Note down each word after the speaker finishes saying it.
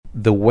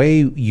the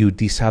way you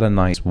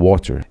desalinize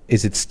water,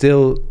 is it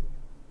still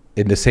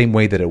in the same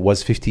way that it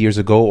was 50 years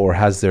ago, or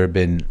has there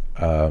been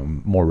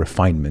more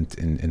refinement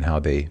in how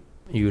they...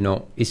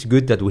 It's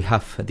good that we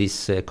have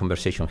this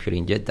conversation here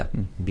in Jeddah,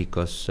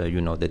 because,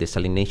 the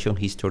desalination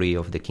history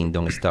of the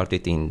kingdom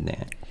started in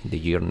the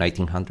year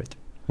 1900.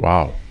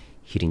 Wow.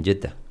 Here in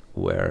Jeddah,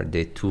 where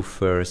the two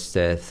first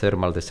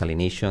thermal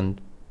desalination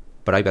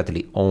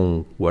privately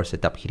owned were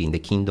set up here in the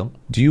kingdom.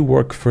 Do you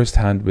work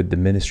firsthand with the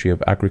Ministry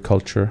of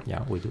Agriculture?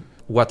 Yeah, we do.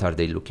 What are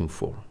they looking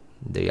for?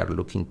 They are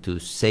looking to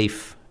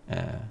save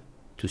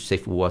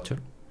water,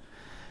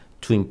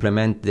 to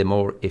implement the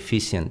more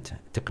efficient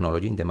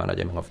technology in the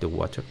management of the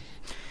water.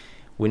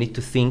 We need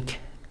to think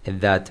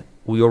that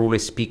we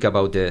always speak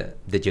about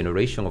the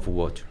generation of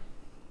water,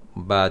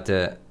 but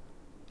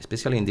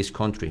especially in this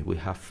country, we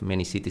have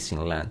many cities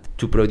inland.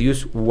 To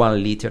produce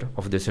 1 liter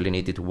of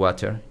desalinated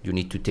water, you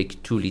need to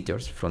take 2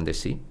 liters from the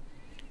sea.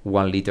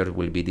 1 liter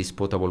will be this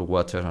potable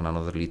water, and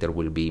another liter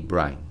will be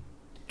brine.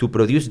 To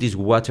produce this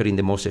water in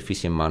the most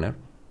efficient manner,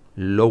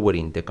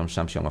 lowering the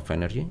consumption of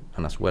energy,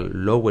 and as well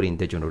lowering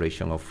the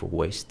generation of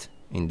waste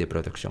in the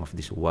production of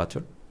this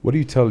water. What do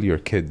you tell your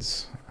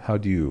kids? How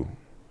do you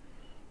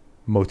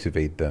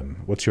motivate them?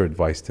 What's your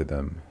advice to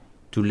them?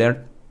 To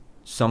learn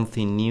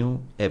something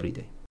new every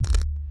day.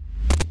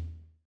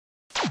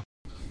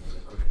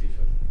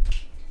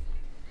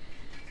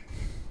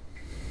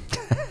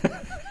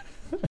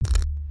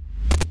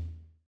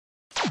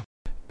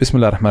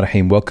 Bismillah ar-Rahman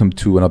ar-Rahim. Welcome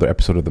to another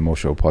episode of the Mo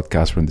Show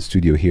podcast. We're in the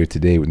studio here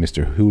today with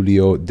Mr.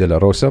 Julio De La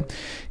Rosa.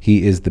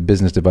 He is the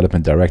Business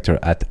Development Director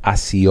at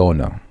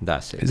Acciona.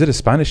 That's it. Is it a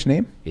Spanish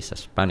name? It's a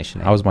Spanish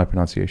name. How was my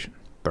pronunciation?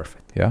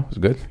 Perfect. Yeah, it was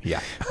good? Yeah.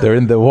 They're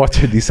in the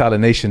water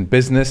desalination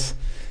business,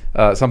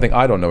 something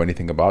I don't know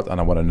anything about, and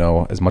I want to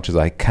know as much as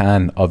I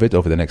can of it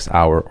over the next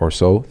hour or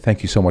so.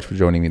 Thank you so much for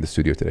joining me in the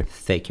studio today.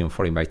 Thank you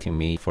for inviting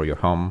me for your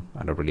home,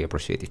 and I really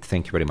appreciate it.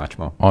 Thank you very much,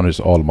 Mo. Honor's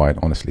all mine,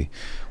 honestly.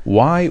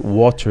 Why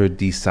water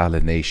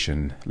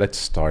desalination? Let's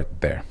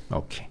start there.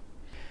 Okay.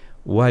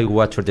 Why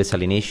water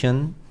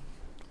desalination?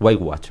 Why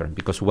water?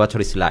 Because water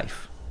is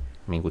life.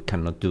 I mean, we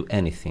cannot do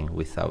anything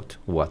without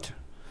water.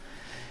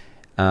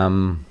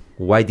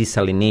 Why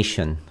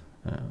desalination?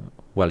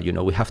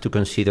 We have to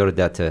consider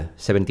that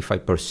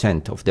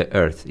 75% of the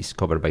earth is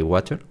covered by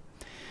water,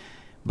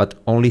 but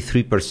only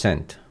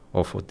 3%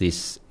 of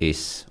this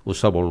is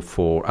usable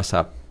as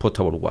a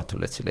potable water,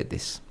 let's say like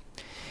this.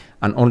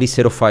 And only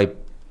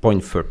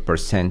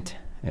 0.5%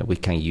 we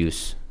can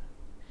use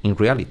in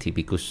reality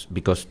because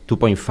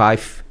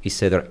 2.5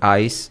 is either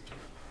ice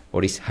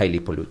or is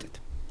highly polluted.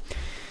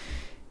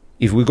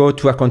 If we go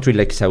to a country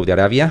like Saudi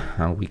Arabia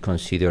and we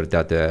consider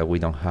that we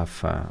don't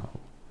have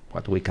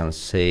what we can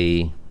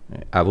say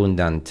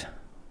abundant,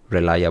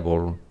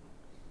 reliable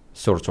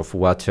source of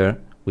water,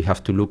 we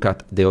have to look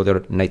at the other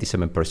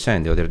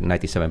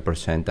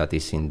 97% that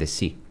is in the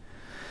sea.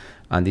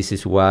 And this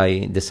is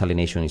why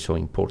desalination is so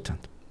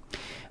important.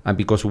 And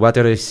because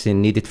water is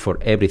needed for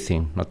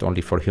everything, not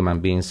only for human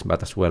beings,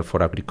 but as well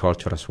for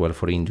agriculture, as well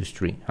for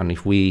industry. And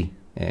if we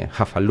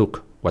have a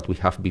look what we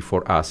have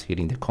before us here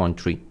in the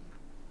country,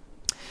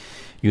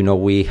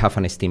 we have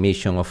an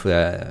estimation of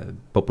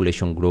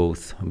population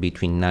growth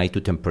between 9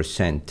 to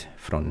 10%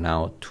 from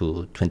now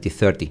to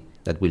 2030.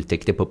 That will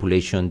take the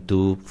population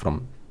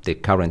from the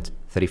current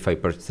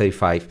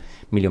 35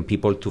 million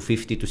people to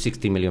 50 to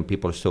 60 million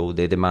people. So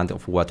the demand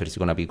of water is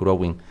going to be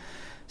growing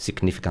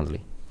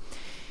significantly.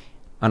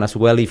 And as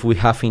well, if we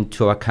have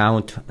into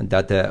account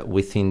that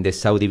within the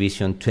Saudi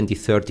Vision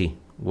 2030,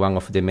 one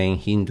of the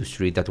main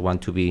industry that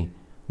want to be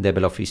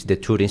developed is the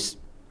tourists,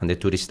 and the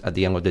tourists at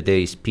the end of the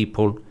day is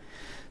people.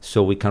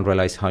 So we can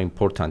realize how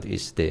important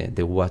is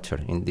the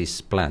water in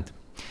this plant.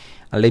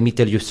 And let me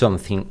tell you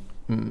something.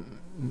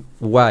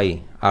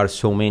 Why are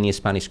so many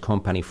Spanish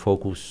companies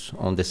focused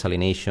on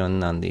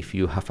desalination? And if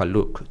you have a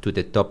look to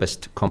the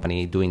toppest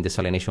company doing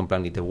desalination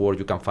plant in the world,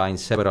 you can find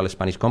several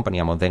Spanish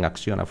companies, among them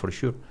Acciona for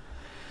sure.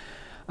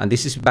 And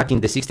this is back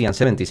in the 60s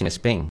and 70s in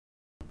Spain,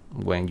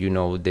 when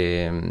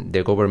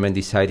the government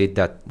decided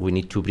that we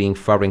need to bring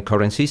foreign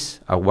currencies.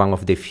 One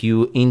of the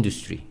few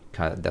industry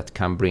that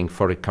can bring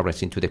foreign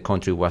currency into the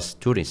country was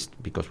tourists,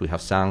 because we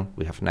have sun,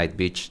 we have night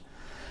beach.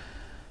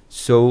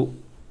 So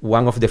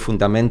one of the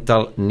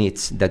fundamental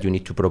needs that you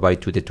need to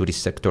provide to the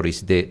tourist sector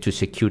is to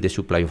secure the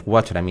supply of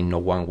water. I mean, no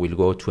one will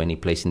go to any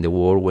place in the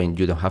world when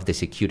you don't have the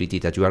security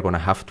that you are going to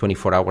have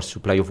 24 hours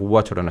supply of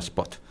water on a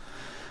spot.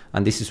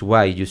 And this is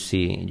why you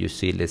see,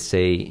 let's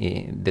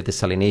say, the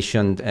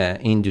desalination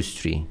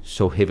industry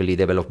so heavily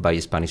developed by a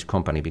Spanish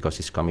company, because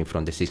it's coming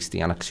from the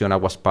 60s. And Acciona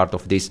was part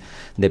of this,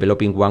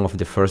 developing one of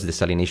the first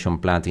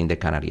desalination plants in the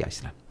Canary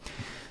Islands.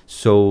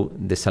 So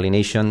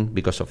desalination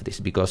because of this,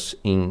 because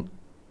in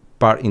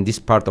this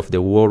part of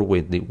the world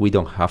where we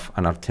don't have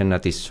an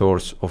alternative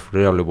source of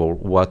reliable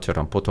water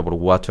and potable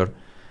water,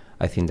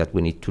 I think that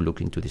we need to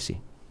look into the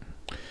sea.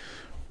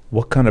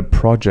 What kind of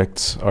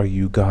projects are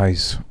you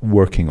guys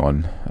working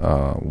on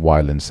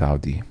while in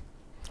Saudi?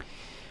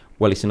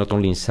 well, it's not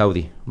only in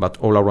Saudi, but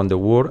all around the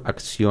world,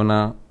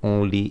 Acciona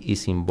only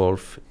is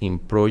involved in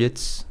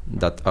projects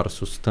that are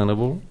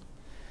sustainable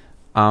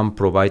and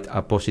provide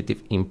a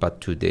positive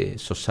impact to the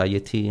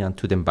society and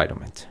to the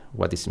environment.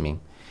 What does this mean?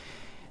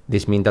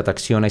 This means that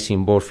Acciona is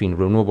involved in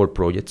renewable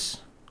projects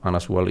and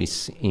as well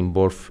is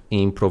involved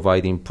in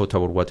providing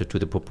potable water to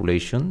the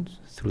population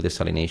through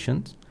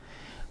desalination,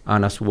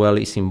 and as well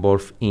is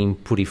involved in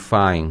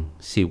purifying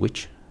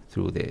sewage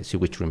through the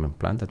sewage treatment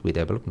plant that we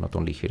develop, not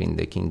only here in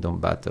the kingdom,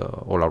 but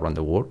all around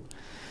the world.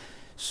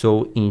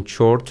 So in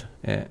short,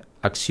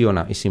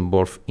 Acciona is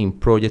involved in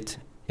projects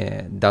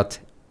that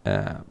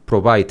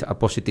provide a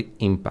positive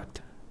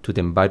impact to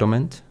the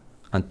environment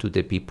and to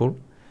the people.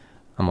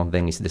 Among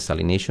them is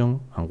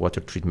desalination and water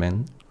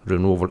treatment,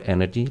 renewable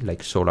energy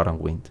like solar and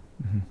wind.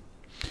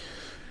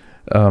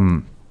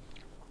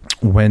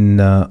 When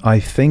I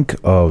think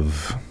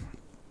of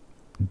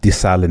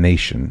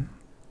desalination,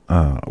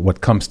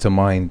 what comes to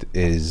mind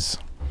is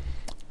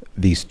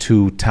these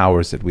two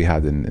towers that we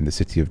had in the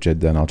city of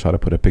Jeddah, and I'll try to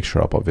put a picture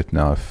up of it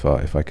now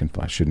if I can.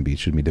 It shouldn't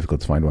be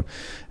difficult to find one.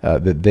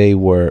 That they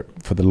were,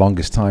 for the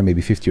longest time,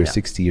 maybe 50 or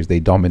 60 years,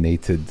 they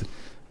dominated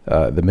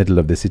the middle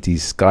of the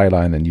city's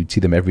skyline, and you'd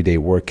see them every day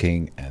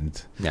working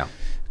and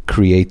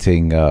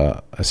creating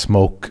a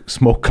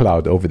smoke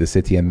cloud over the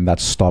city, and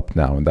that's stopped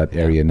now, and that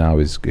area now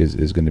is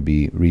going to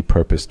be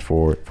repurposed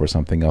for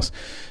something else.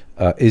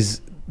 Is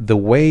the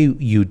way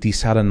you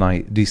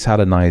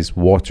desalinize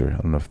water,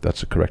 I don't know if that's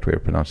the correct way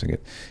of pronouncing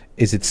it,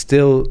 is it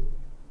still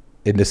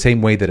in the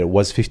same way that it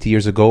was 50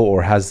 years ago,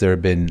 or has there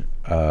been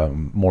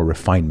more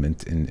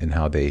refinement in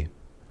how they...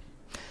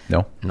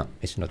 No,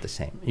 it's not the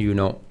same.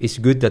 It's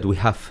good that we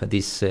have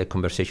this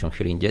conversation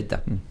here in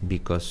Jeddah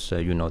because,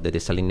 the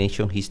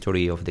desalination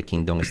history of the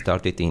kingdom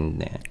started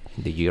in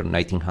the year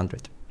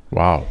 1900.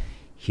 Wow.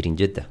 Here in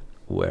Jeddah,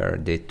 where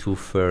the two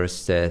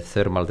first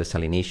thermal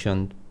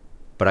desalination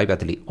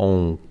privately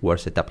owned were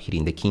set up here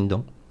in the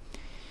kingdom.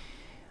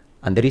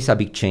 And there is a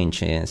big change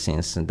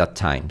since that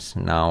times.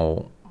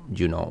 Now,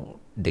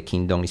 the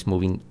kingdom is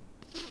moving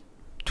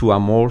to a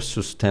more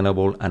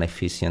sustainable and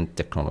efficient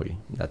technology,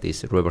 that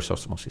is reverse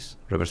osmosis.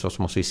 Reverse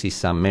osmosis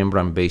is a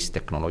membrane-based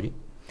technology.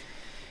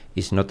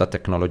 It's not a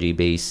technology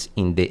based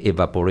in the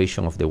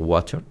evaporation of the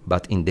water,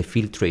 but in the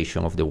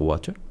filtration of the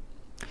water.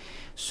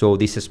 So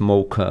this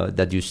smoke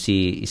that you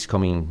see is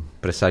coming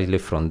precisely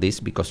from this,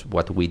 because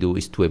what we do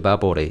is to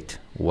evaporate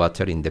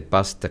water in the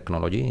past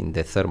technology, in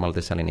the thermal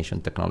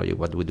desalination technology.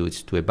 What we do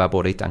is to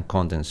evaporate and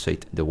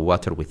condensate the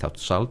water without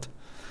salt.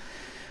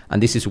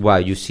 And this is why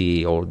you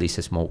see all this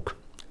smoke.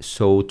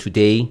 So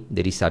today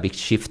there is a big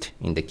shift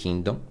in the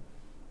kingdom,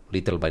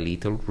 little by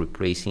little,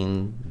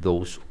 replacing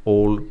those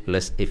old,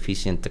 less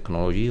efficient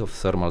technology of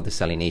thermal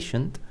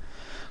desalination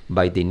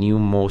by the new,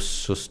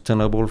 most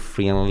sustainable,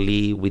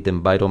 friendly with the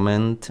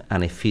environment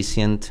and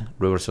efficient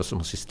reverse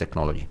osmosis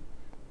technology.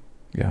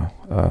 Yeah.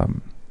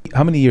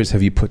 How many years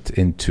have you put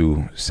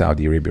into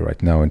Saudi Arabia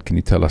right now? And can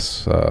you tell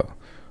us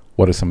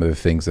what are some of the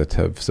things that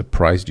have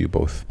surprised you,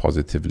 both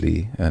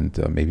positively and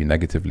maybe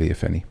negatively,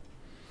 if any?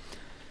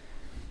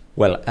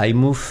 Well, I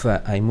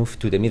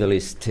moved to the Middle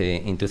East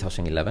in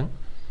 2011.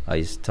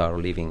 I started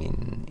living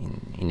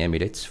in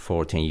Emirates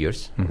for 10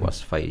 years. I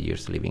was 5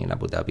 years living in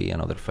Abu Dhabi,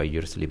 another 5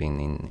 years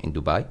living in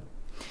Dubai.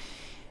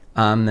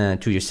 And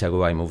 2 years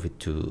ago, I moved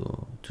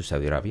to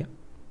Saudi Arabia.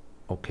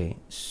 Okay,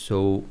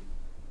 so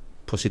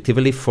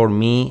positively for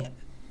me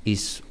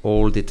is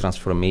all the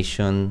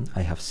transformation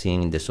I have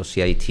seen in the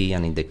society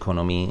and in the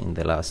economy in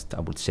the last,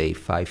 I would say,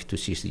 5 to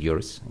 6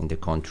 years in the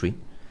country.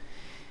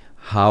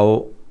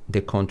 How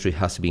the country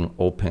has been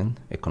open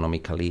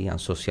economically and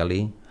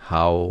socially,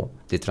 how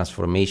the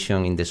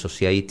transformation in the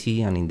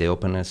society and in the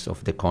openness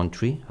of the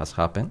country has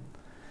happened.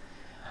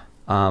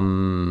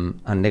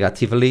 And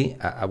negatively,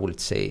 I would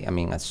say,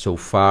 so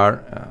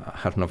far, I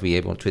have not been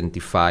able to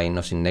identify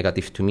nothing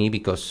negative to me,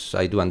 because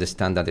I do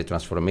understand that the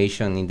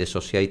transformation in the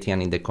society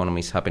and in the economy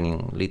is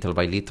happening little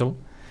by little.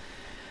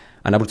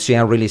 And I would say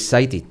I'm really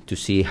excited to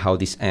see how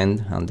this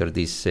ends under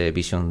this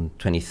Vision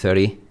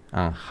 2030,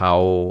 and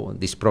how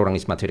this program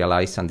is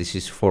materialized, and this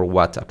is for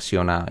what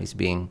Acciona is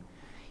being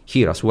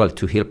here as well,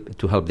 to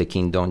help the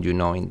kingdom,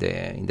 in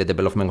the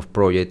development of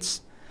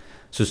projects,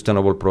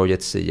 sustainable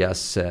projects,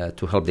 just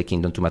to help the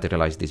kingdom to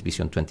materialize this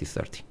Vision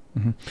 2030.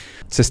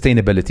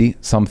 Sustainability,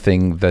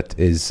 something that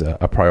is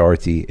a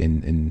priority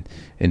in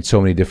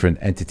so many different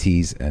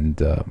entities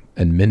and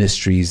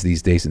ministries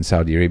these days in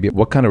Saudi Arabia.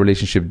 What kind of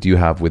relationship do you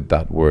have with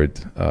that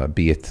word,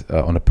 be it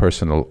on a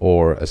personal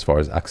or as far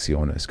as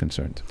Acciona is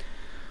concerned?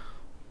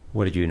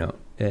 What do you know?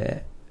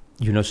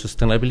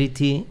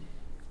 Sustainability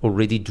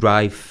already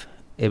drives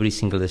every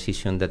single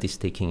decision that is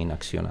taken in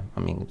Acciona.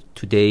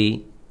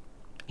 Today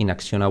in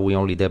Acciona we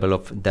only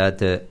develop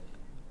that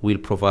will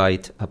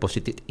provide a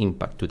positive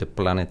impact to the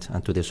planet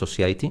and to the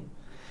society.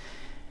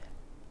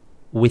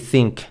 We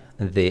think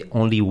the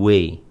only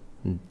way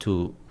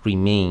to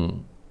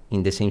remain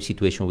in the same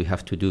situation we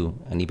have to do,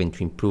 and even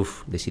to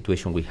improve the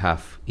situation we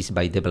have, is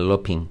by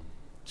developing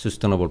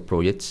sustainable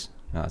projects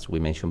as we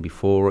mentioned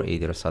before,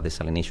 either as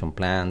desalination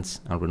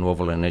plants and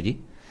renewable energy.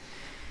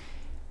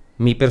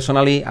 Me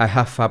personally, I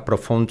have a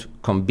profound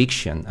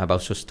conviction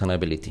about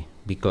sustainability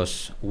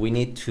because we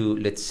need to,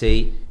 let's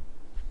say,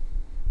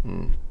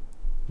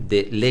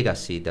 the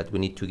legacy that we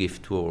need to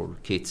give to our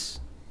kids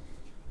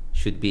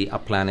should be a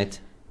planet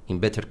in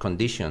better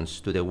conditions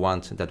to the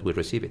ones that we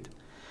receive it.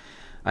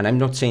 And I'm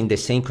not saying the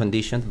same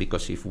conditions,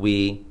 because if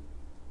we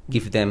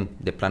give them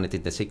the planet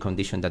in the same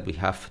condition that we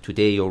have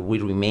today, or we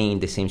remain in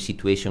the same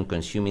situation,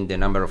 consuming the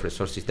number of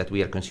resources that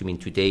we are consuming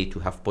today to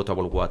have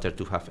potable water,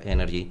 to have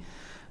energy,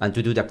 and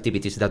to do the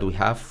activities that we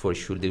have, for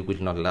sure they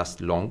will not last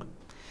long.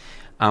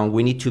 And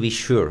we need to be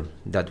sure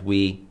that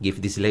we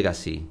give this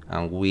legacy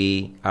and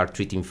we are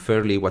treating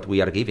fairly what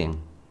we are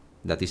giving,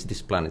 that is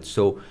this planet.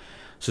 So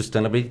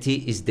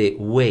sustainability is the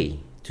way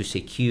to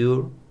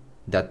secure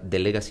that the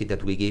legacy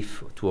that we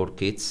give to our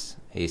kids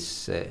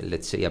is,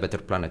 let's say, a better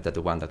planet than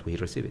the one that we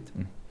receive it.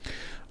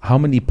 How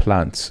many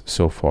plants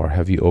so far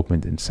have you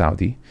opened in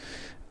Saudi?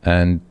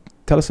 And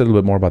tell us a little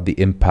bit more about the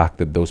impact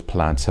that those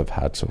plants have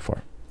had so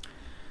far.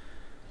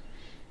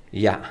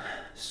 Yeah,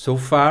 so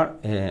far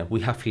we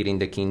have here in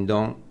the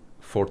kingdom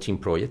 14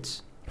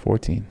 projects.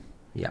 14?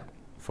 Yeah,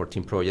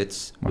 14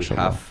 projects. Mashallah.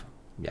 We have,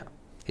 yeah,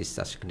 it's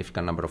a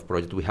significant number of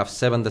projects. We have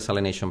 7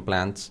 desalination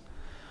plants.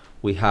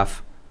 We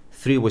have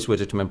 3 wastewater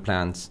treatment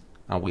plants,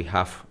 and we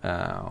have,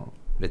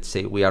 let's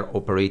say, we are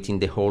operating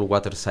the whole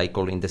water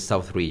cycle in the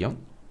south region.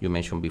 You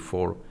mentioned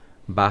before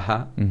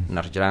Baja,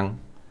 Narjan,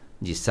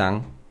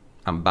 Jizan,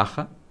 and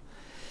Baja.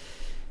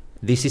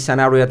 This is an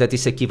area that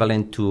is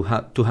equivalent to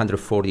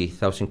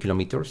 240,000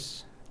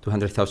 kilometers,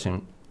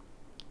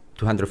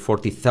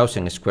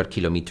 240,000 square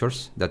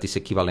kilometers. That is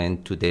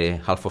equivalent to the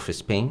half of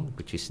Spain,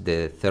 which is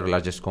the third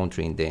largest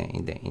country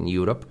in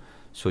Europe.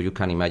 So you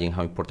can imagine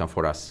how important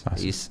for us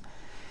it is.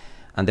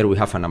 And there we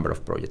have a number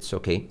of projects,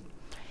 okay?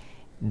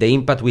 The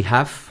impact we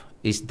have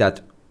is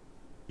that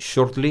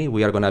shortly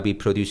we are going to be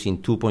producing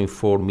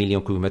 2.4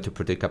 million cubic meters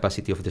per day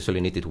capacity of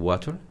desalinated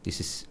water. This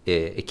is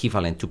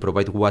equivalent to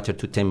provide water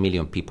to 10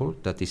 million people.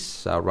 That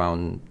is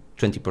around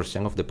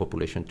 20% of the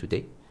population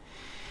today.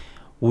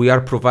 We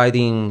are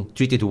providing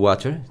treated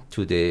water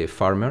to the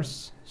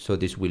farmers. So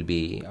this will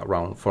be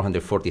around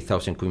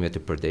 440,000 cubic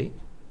meters per day.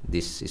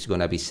 This is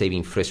going to be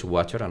saving fresh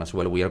water, and as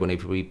well we are going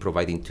to be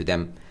providing to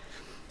them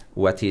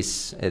what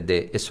is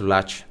the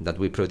sludge that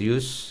we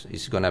produce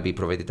is going to be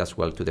provided as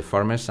well to the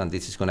farmers, and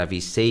this is going to be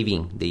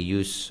saving the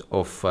use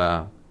of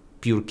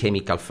pure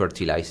chemical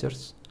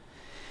fertilizers.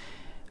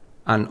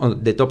 And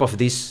on the top of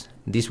this,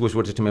 these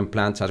wastewater treatment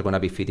plants are going to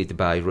be fitted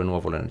by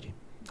renewable energy.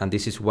 And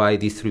this is why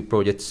these 3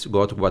 projects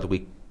got what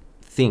we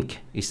think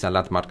is a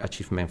landmark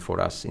achievement for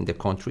us in the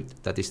country.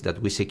 That is that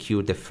we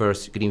secured the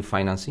first green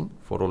financing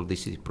for all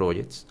these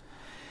projects.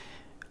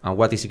 And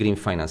what is green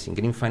financing?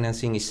 Green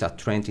financing is a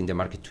trend in the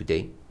market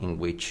today in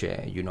which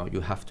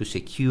you have to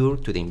secure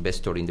to the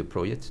investor in the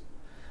project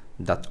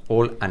that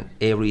all and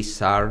every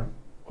SAR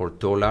or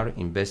dollar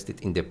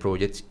invested in the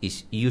project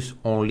is used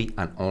only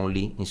and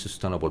only in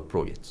sustainable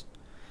projects.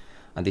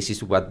 And this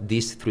is what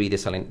these 3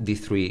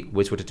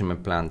 wastewater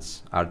treatment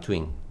plants are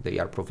doing. They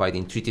are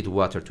providing treated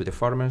water to the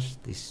farmers.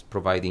 This is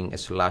providing a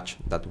sludge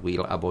that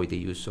will avoid the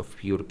use of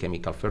pure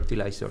chemical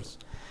fertilizers.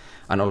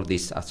 And all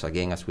this, as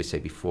we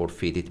said before,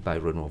 fed by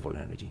renewable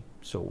energy.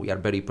 So we are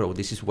very proud.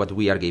 This is what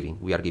we are giving.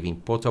 We are giving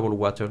potable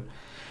water.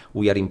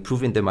 We are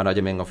improving the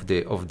management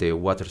of the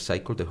water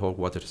cycle, the whole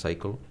water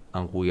cycle,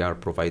 and we are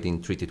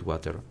providing treated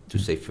water to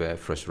save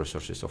fresh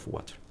resources of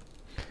water.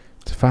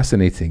 It's a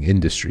fascinating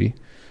industry,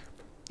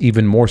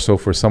 even more so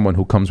for someone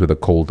who comes with a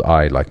cold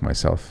eye like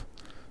myself.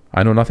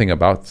 I know nothing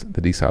about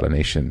the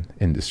desalination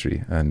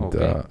industry,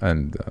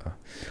 and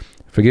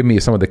forgive me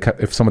if some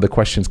of the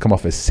questions come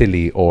off as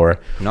silly or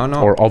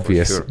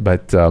obvious, sure.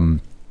 But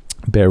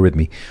bear with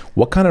me.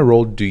 What kind of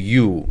role do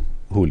you,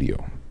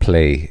 Julio,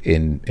 play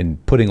in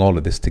putting all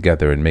of this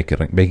together and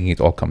making it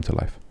all come to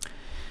life?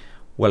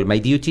 Well, my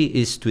duty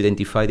is to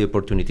identify the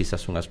opportunities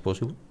as soon as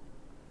possible,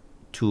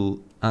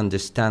 to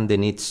understand the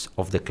needs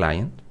of the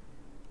client,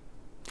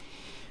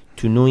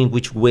 to know in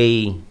which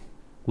way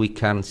we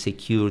can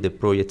secure the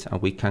project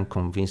and we can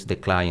convince the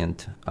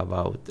client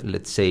about,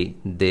 let's say,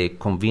 the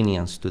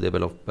convenience to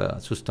develop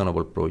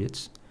sustainable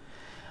projects,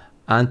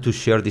 and to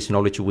share this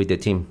knowledge with the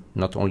team,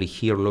 not only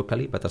here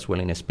locally, but as well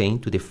in Spain,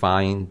 to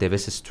define the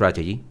best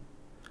strategy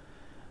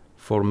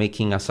for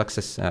making a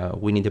success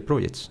winning the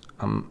projects.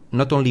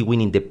 Not only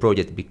winning the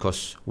project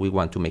because we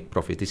want to make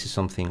profit. This is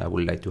something I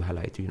would like to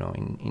highlight.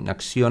 In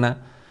Acciona,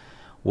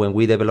 when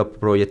we develop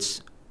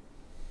projects,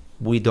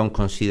 we don't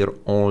consider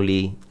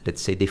only,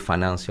 let's say, the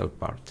financial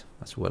part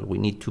as well. We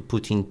need to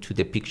put into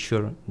the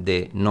picture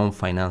the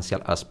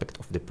non-financial aspect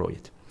of the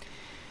project.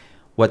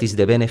 What is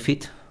the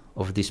benefit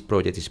of this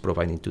project is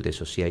providing to the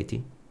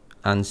society,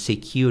 and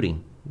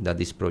securing that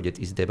this project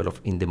is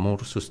developed in the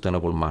more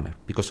sustainable manner,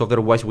 because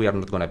otherwise we are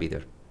not going to be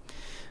there.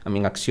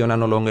 Acciona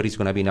no longer is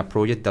going to be in a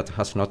project that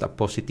has not a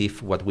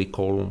positive, what we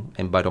call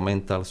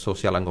environmental,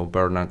 social, and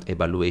governance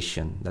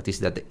evaluation. That is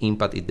that the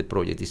impact in the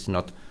project is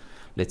not,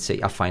 let's say,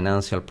 a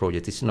financial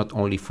project. It's not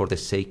only for the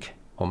sake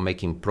of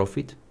making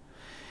profit,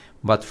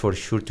 but for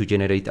sure to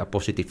generate a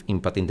positive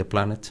impact in the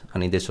planet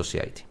and in the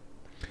society.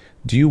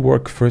 Do you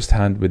work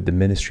firsthand with the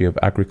Ministry of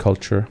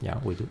Agriculture? Yeah,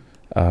 we do.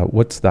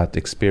 What's that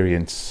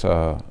experience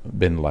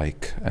been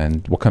like,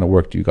 and what kind of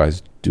work do you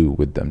guys do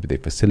with them? Do they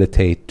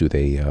facilitate?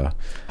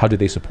 How do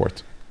they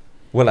support?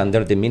 Well,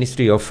 under the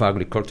Ministry of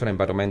Agriculture,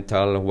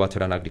 Environmental,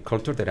 Water and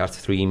Agriculture, there are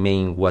three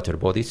main water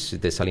bodies: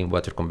 the Saline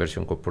Water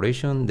Conversion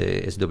Corporation,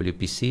 the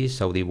SWPC,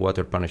 Saudi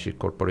Water Partnership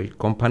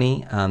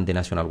Company, and the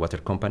National Water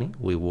Company.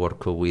 We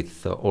work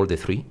with all the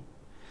three.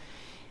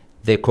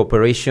 The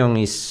cooperation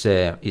is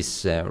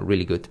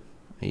really good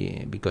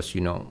because,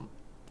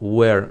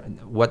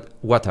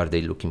 what are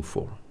they looking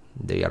for?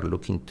 They are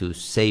looking to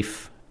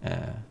save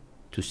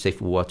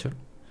water,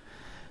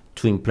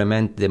 to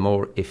implement the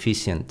more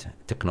efficient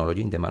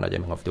technology in the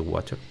management of the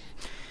water.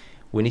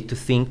 We need to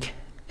think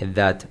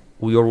that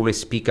we always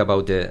speak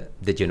about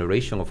the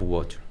generation of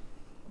water,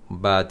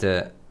 but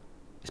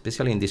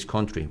especially in this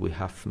country, we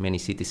have many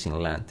cities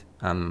inland.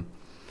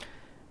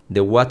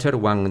 The water,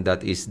 one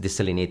that is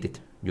desalinated,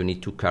 you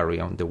need to carry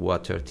on the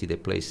water to the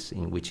place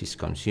in which it's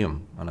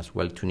consumed, and as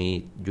well you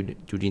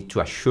need to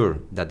assure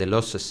that the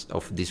losses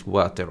of this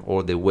water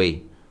all the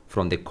way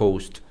from the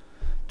coast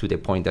to the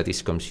point that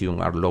is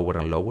consumed are lower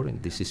and lower.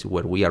 And this is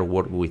where we are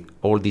working with,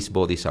 all these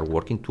bodies are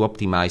working to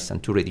optimize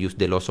and to reduce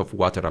the loss of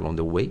water along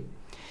the way,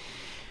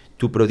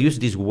 to produce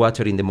this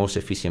water in the most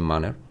efficient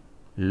manner,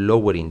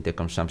 lowering the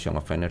consumption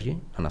of energy,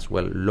 and as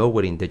well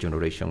lowering the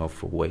generation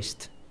of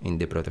waste in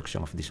the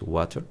production of this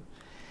water.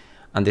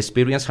 And the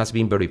experience has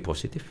been very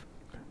positive.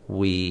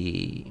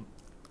 We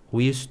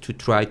used to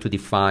try to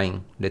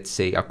define, let's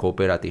say, a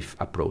cooperative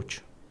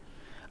approach,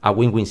 a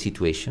win-win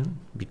situation,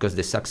 because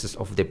the success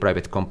of the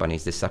private company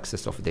is the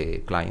success of the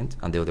client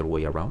and the other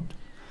way around.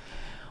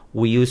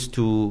 We used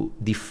to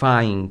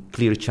define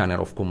clear channel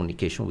of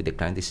communication with the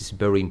client. This is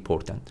very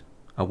important.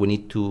 And we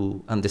need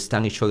to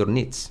understand each other's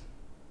needs.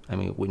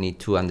 We need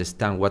to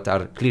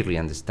clearly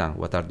understand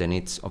what are the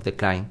needs of the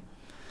client.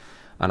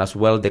 And as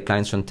well, the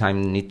client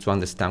sometimes needs to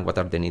understand what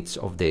are the needs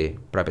of the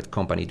private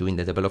company doing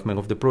the development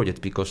of the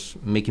project, because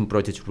making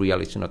projects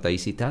real is not an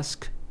easy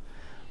task.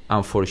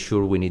 And for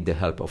sure, we need the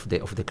help of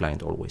the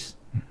client always.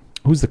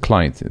 Who's the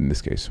client in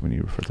this case when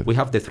you refer to We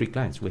have the three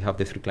clients. We have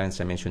the three clients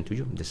I mentioned to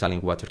you: the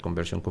Saline Water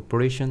Conversion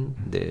Corporation,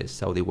 the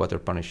Saudi Water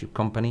Partnership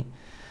Company,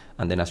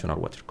 and the National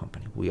Water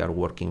Company. We are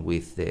working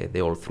with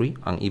the all three,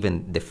 and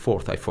even the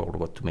fourth, I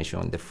forgot to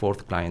mention, the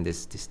fourth client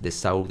is the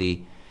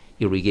Saudi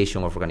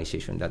Irrigation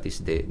Organization. That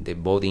is the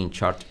body in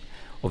charge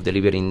of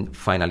delivering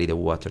finally the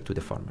water to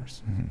the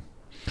farmers.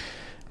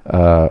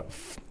 Mm-hmm.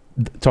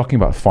 Talking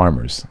about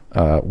farmers,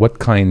 what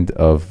kind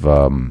of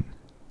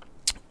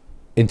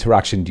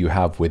interaction do you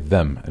have with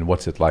them, and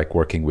what's it like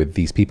working with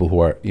these people who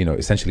are,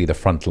 essentially the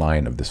front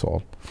line of this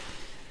all?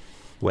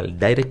 Well,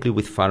 directly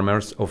with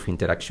farmers of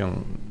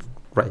interaction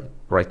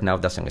right now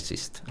doesn't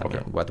exist. Okay.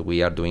 What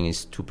we are doing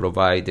is to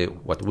provide,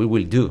 what we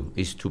will do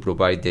is to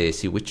provide the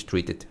sewage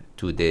treated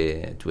to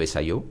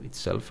SIO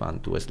itself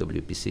and to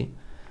SWPC,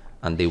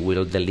 and they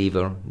will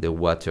deliver the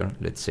water,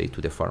 let's say,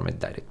 to the farmer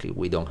directly.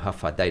 We don't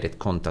have a direct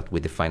contact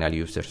with the final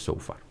user so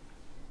far.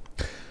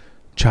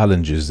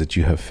 Challenges that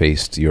you have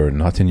faced. You're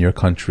not in your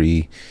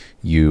country.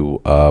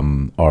 You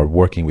are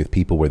working with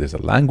people where there's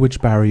a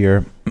language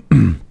barrier.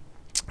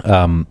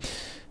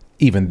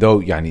 Even though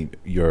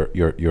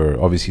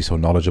you're obviously so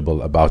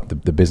knowledgeable about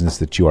the business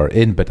that you are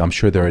in, but I'm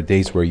sure there are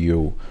days where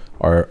you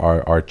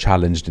are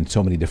challenged in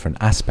so many different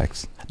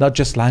aspects. Not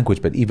just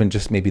language, but even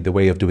just maybe the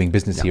way of doing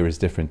business here is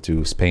different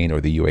to Spain or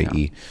the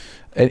UAE.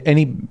 Yeah.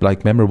 Any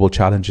memorable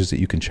challenges that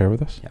you can share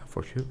with us? Yeah,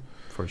 for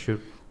sure.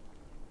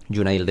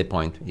 You nailed the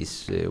point.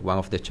 Is one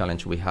of the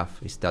challenges we have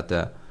is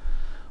that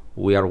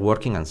we are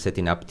working and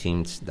setting up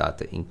teams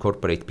that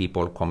incorporate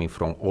people coming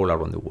from all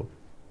around the world,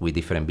 with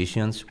different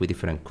visions, with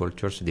different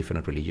cultures,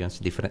 different religions,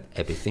 different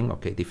everything,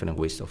 different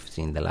ways of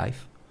seeing the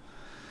life.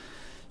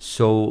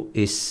 So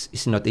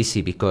it's not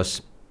easy,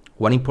 because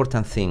one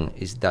important thing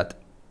is that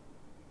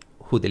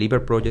who deliver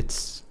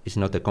projects is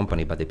not the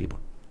company, but the people.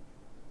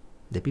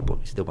 The people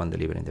is the one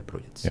delivering the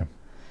projects. Yeah.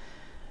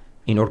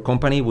 In our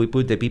company, we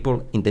put the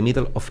people in the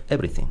middle of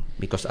everything,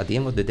 because at the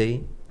end of the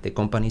day, the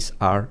companies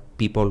are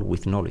people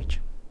with knowledge.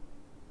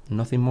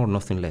 Nothing more,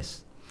 nothing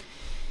less.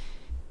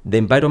 The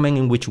environment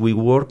in which we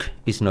work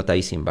is not an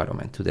easy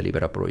environment to deliver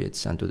a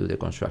project and to do the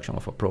construction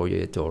of a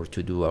project or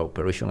to do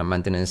operation and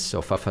maintenance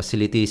of a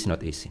facility is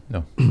not easy.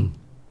 No.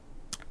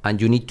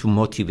 And you need to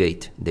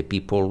motivate the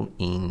people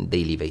in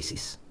daily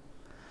basis.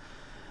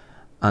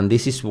 And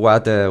this is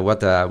what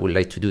I would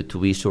like to do, to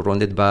be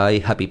surrounded by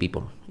happy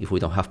people. If we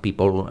don't have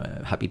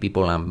happy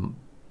people and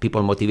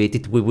people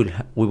motivated, we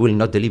will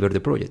not deliver the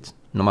project,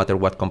 no matter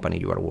what company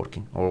you are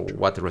working or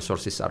what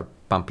resources are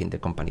pumping the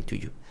company to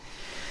you.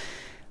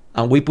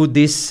 And we put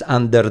this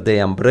under the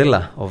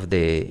umbrella of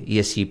the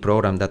ESG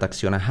program that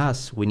Acciona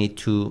has. We need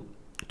to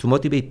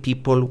motivate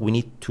people. We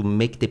need to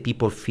make the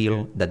people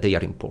feel that they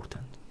are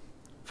important,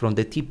 from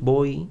the tip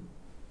boy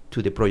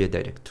to the project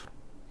director.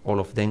 All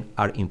of them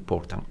are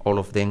important. All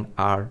of them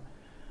are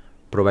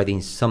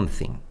providing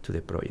something to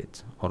the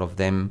project. All of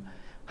them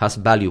has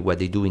value what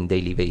they do in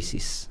daily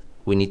basis.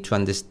 We need to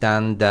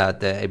understand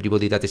that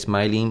everybody that is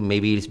smiling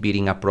maybe is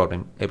bearing a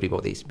problem.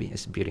 Everybody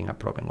is bearing a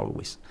problem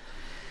always.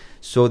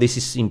 So this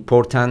is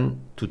important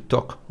to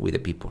talk with the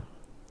people,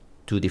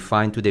 to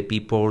define to the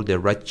people the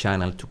right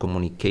channel to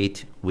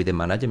communicate with the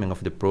management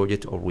of the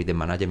project or with the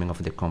management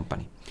of the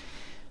company,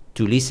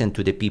 to listen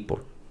to the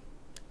people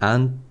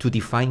and to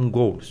define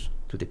goals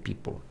to the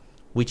people.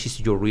 Which is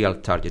your real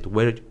target,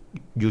 where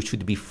you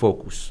should be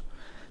focused,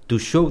 to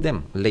show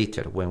them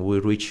later when we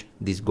reach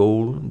this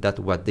goal that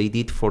what they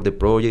did for the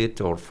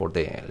project or for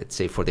the, let's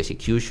say, for the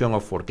execution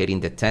or for getting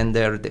the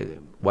tender,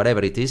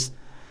 whatever it is,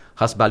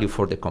 has value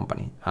for the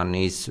company and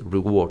is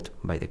rewarded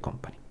by the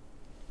company.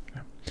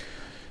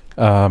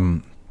 I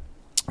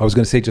was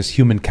going to say just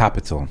human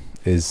capital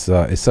is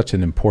such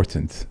an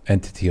important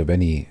entity of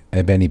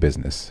any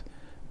business,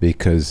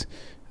 because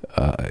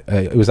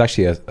it was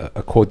actually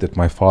a quote that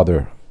my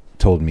father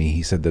told me.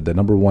 He said that the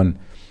number one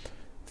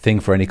thing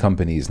for any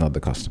company is not the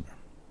customer.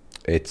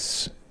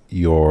 It's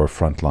your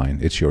front line.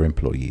 It's your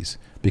employees,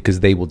 because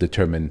they will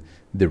determine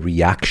the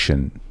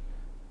reaction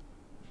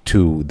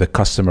to the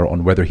customer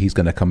on whether he's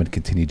going to come and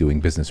continue doing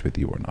business with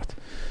you or not.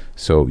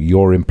 So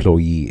your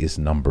employee is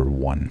number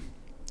one.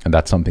 And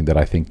that's something that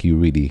I think you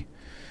really,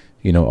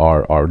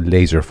 are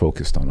laser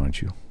focused on,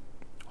 aren't you?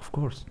 Of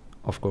course.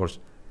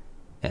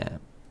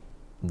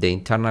 The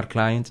internal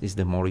client is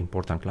the more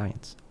important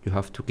clients. You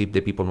have to keep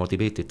the people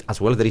motivated.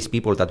 As well, there is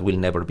people that will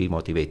never be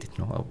motivated,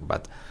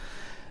 but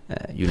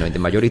in the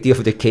majority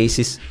of the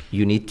cases,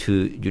 you need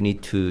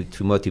to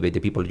motivate the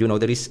people.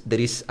 There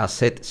is a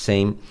set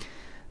saying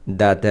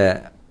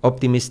that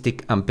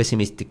optimistic and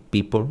pessimistic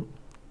people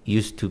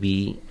used to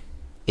be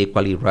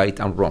equally right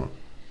and wrong.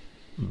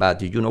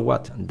 But you know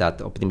what?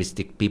 That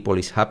optimistic people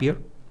is happier.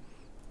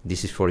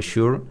 This is for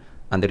sure.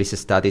 And there is a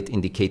study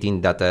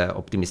indicating that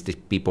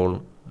optimistic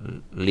people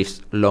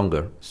lives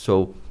longer.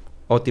 So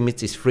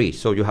optimism is free.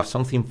 So you have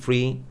something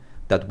free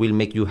that will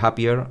make you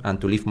happier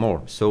and to live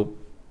more. So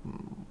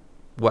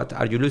what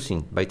are you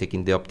losing by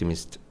taking the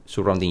optimist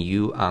surrounding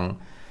you and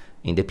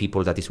in the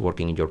people that is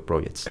working in your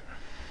projects?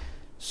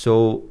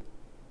 So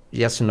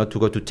just not to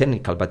go too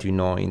technical, but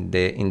in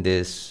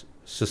this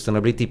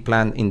sustainability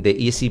plan, in the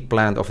ESG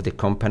plan of the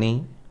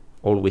company,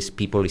 always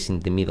people is in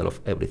the middle of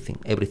everything.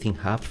 Everything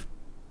have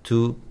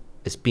to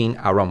spin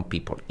around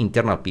people.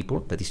 Internal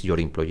people, that is your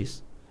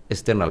employees.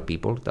 External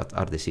people, that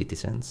are the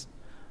citizens,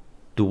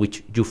 to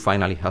which you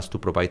finally has to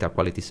provide a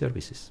quality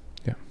services.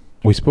 Yeah.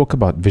 We spoke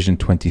about Vision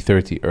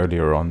 2030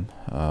 earlier on.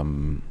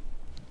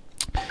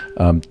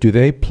 Do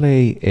they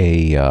play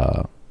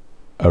a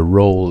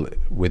role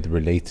with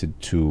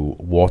related to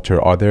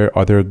water? Are there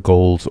other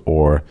goals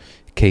or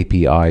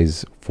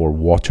KPIs for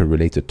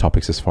water-related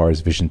topics as far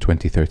as Vision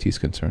 2030 is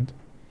concerned?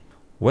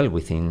 Well,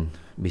 within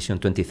Vision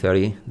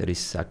 2030, there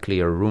is a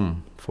clear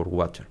room for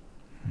water,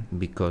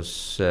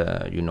 because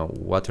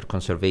water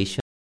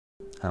conservation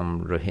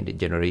and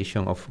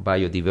regeneration of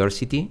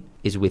biodiversity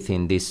is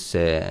within this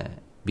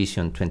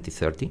Vision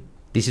 2030.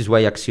 This is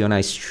why Acciona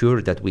is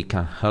sure that we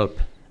can help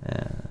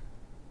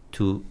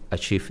to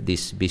achieve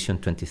this Vision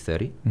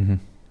 2030. Mm-hmm.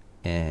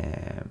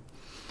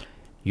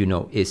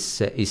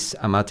 It's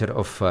a matter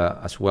of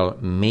as well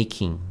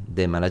making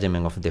the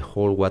management of the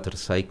whole water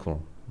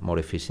cycle more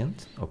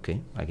efficient. Okay,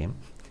 again.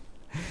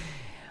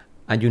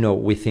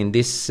 And within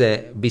this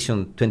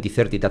Vision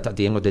 2030, that at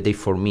the end of the day,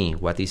 for me,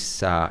 what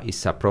is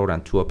a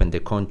program to open the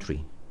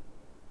country,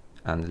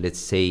 and let's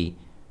say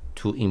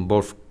to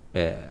involve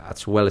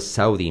as well as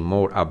Saudi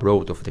more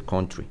abroad of the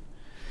country.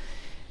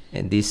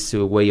 And this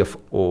way of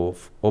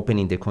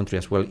opening the country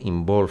as well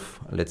involve,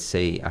 let's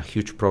say, a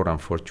huge program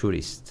for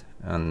tourists.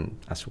 And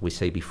as we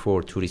say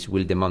before, tourists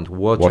will demand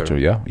water. Water,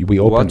 yeah. We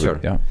open water.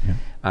 Yeah.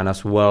 And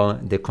as well,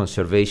 the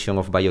conservation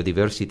of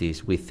biodiversity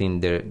is within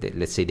the,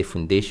 let's say, the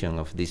foundation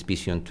of this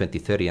Vision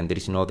 2030. And there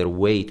is no other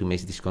way to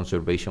make this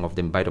conservation of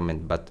the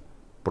environment but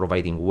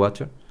providing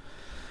water.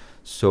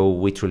 So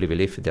we truly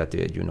believe that,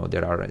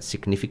 there are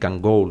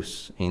significant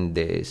goals in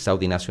the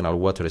Saudi National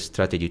Water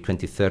Strategy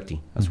 2030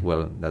 as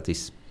well, that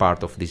is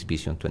part of this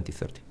Vision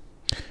 2030.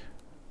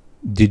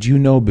 Did you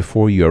know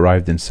before you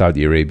arrived in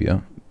Saudi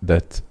Arabia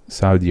that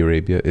Saudi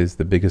Arabia is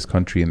the biggest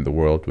country in the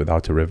world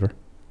without a river?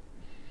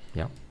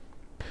 Yeah.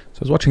 So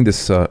I was watching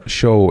this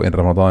show in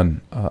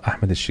Ramadan.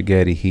 Ahmed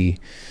al-Shigari, he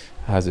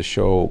has a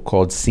show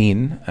called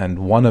Scene, and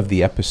one of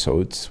the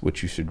episodes,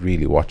 which you should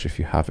really watch if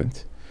you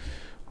haven't,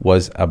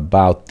 was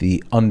about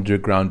the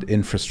underground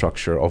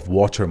infrastructure of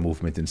water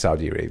movement in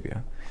Saudi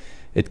Arabia.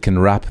 It can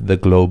wrap the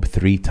globe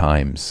 3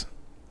 times.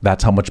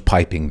 That's how much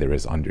piping there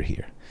is under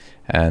here.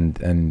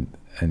 And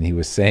he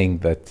was saying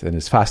that, and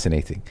it's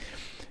fascinating,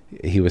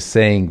 he was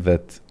saying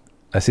that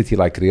a city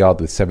like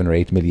Riyadh with 7 or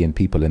 8 million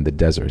people in the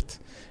desert,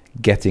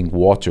 getting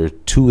water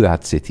to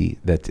that city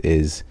that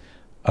is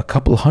a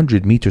couple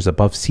hundred meters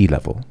above sea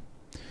level,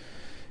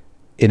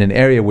 in an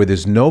area where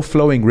there's no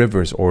flowing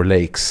rivers or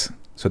lakes,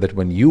 so that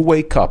when you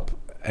wake up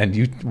and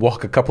you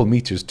walk a couple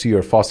meters to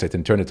your faucet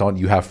and turn it on,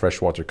 you have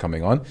fresh water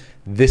coming on.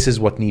 This is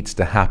what needs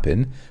to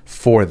happen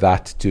for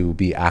that to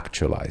be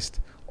actualized.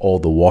 All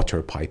the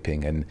water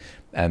piping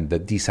and the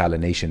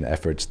desalination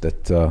efforts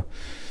that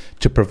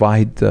to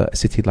provide a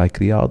city like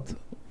Riyadh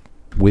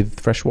with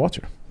fresh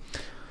water.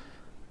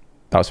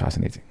 That was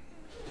fascinating.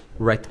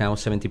 Right now,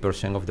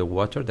 70% of the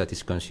water that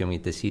is consumed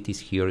in the cities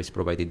here is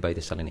provided by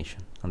desalination.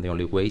 And the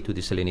only way to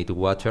desalinate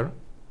water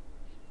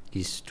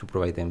is to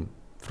provide them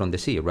from the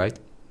sea, right?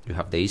 You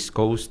have the East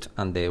Coast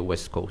and the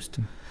West Coast.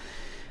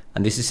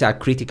 And this is a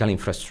critical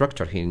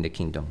infrastructure here in the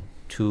kingdom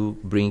to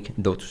bring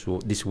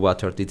this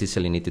water, the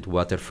desalinated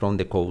water from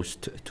the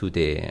coast to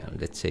the,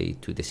 let's say,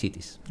 to the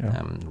cities.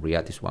 Yeah.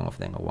 Riyadh is one of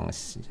them. One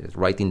is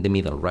right in the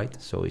middle, right?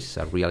 So it's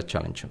a real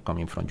challenge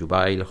coming from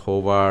Jubail,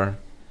 Hobart,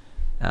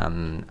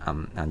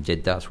 and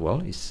Jeddah as well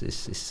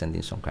is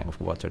sending some kind of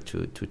water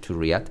to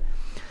Riyadh.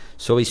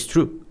 So it's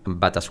true,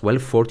 but as well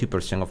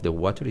 40% of the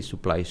water is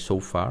supplied so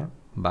far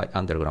by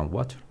underground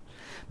water.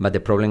 But the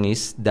problem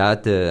is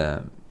that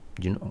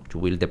you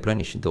will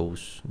deplenish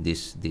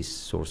this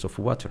source of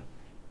water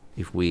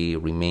if we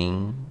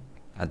remain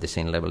at the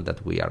same level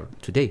that we are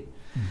today.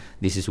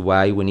 This is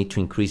why we need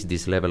to increase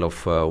this level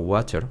of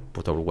water,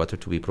 potable water,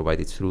 to be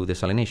provided through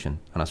desalination.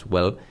 And as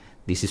well,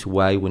 this is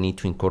why we need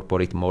to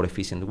incorporate more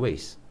efficient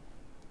ways.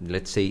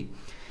 Let's say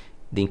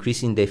the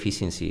increase in the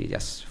efficiency,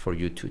 just for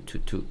you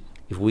to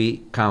if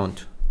we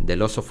count the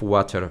loss of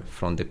water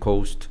from the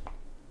coast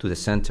to the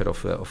center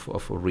of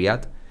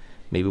Riyadh,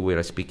 maybe we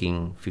are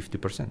speaking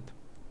 50%.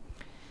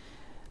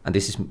 And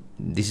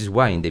this is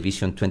why in the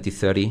Vision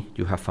 2030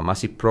 you have a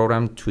massive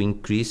program to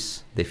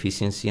increase the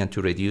efficiency and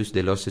to reduce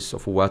the losses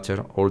of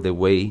water all the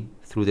way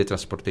through the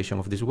transportation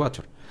of this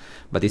water.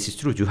 But this is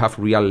true. You have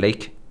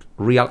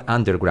real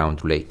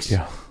underground lakes.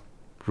 Yeah.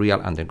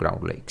 Real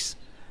underground lakes.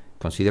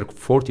 Consider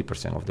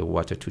 40% of the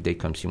water today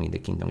consumed in the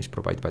kingdom is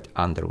provided by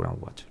underground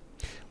water.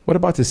 What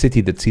about a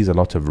city that sees a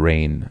lot of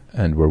rain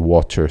and where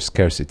water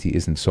scarcity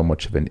isn't so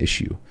much of an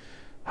issue?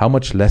 How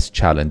much less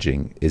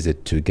challenging is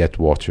it to get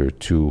water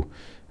to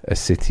a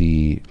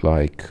city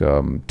like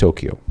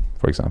Tokyo,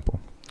 for example?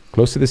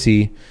 Close to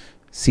the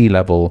sea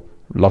level,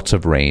 lots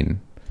of rain,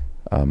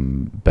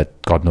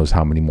 but God knows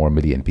how many more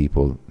million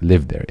people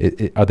live there.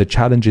 Are the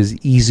challenges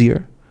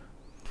easier?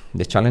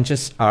 The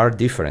challenges are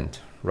different,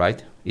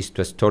 right? Is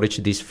to storage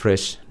this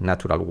fresh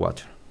natural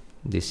water.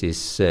 This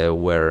is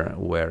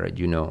where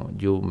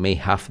you may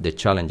have the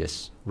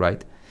challenges,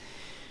 right?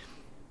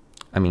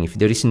 I mean, if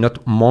there is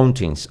not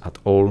mountains at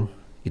all,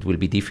 it will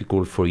be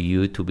difficult for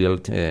you to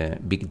build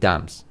big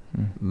dams.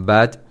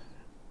 But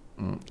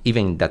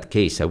even in that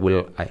case,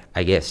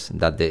 I guess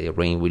that the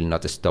rain will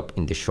not stop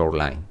in the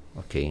shoreline.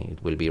 Okay,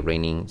 it will be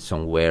raining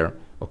somewhere.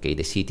 Okay,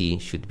 the city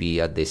should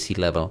be at the sea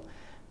level,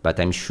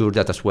 but I'm sure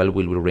that as well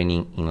will be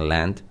raining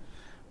inland,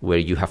 where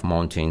you have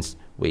mountains,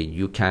 where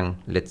you can,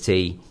 let's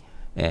say,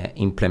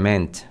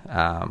 implement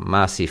a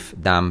massive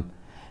dam,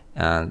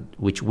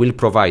 which will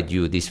provide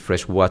you this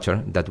fresh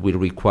water that will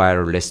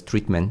require less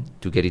treatment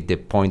to get it the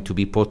point to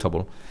be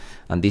potable,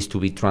 and this to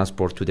be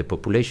transported to the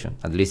population.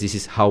 At least this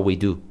is how we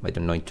do. I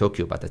don't know in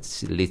Tokyo, but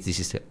at least this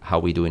is how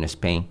we do in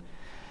Spain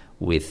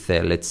with,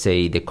 let's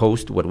say, the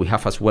coast, where we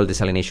have as well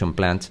desalination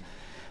plants,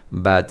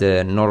 but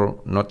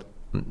not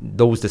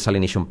those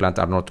desalination plants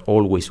are not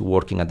always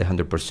working at the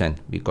 100%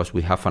 because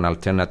we have an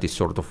alternative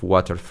sort of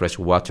water, fresh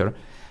water,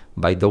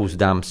 by those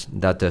dams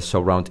that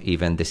surround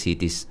even the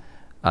cities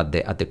at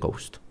the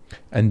coast.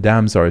 And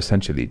dams are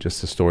essentially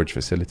just a storage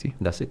facility?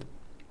 That's it.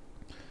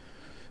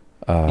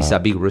 It's a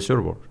big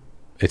reservoir.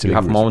 You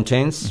have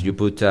mountains, you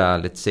put,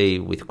 let's say,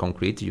 with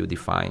concrete, you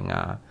define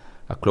a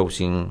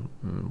closing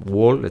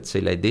wall, let's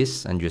say like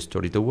this, and you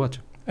store the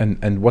water.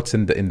 And what's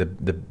in the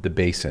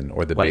basin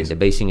or the basin? In the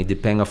basin, it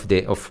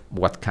depends of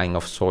what kind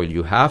of soil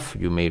you have.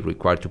 You may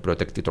require to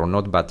protect it or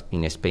not, but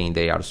in Spain,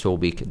 they are so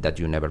big that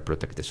you never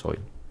protect the soil.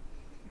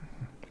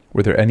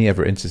 Were there any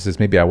ever instances,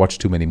 maybe I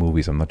watched too many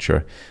movies, I'm not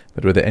sure,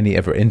 but were there any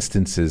ever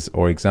instances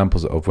or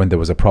examples of when there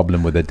was a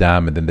problem with a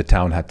dam and then the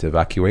town had to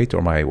evacuate, or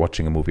am I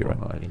watching a movie right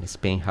now? Well, in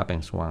Spain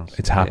happens once.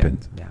 It's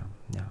happened?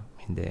 Yeah.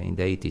 In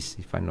the 80s,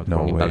 if I'm not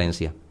wrong, in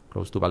Valencia,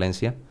 close to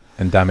Valencia.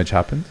 And damage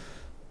happened?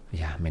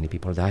 Yeah, many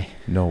people die.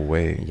 No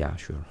way. Yeah,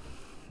 sure.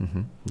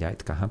 Yeah,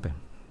 it can happen.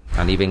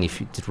 And even if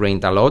it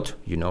rained a lot,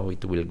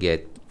 it will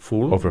get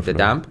full, the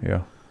dam.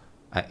 Yeah.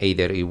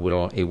 Either it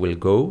will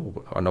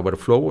go an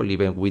overflow, or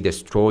even we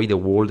destroy the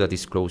wall that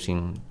is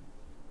closing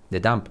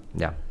the dam.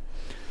 Yeah,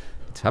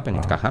 it's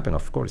happening. Wow. It can happen,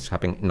 of course. It's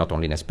happening not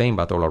only in Spain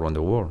but all around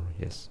the world.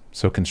 Yes.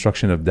 So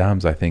construction of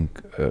dams, I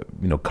think,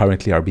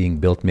 currently are being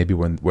built maybe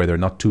where they're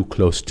not too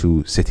close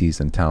to cities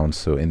and towns.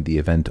 So in the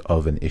event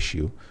of an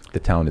issue, the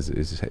town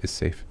is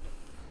safe.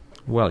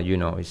 Well,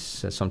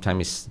 it's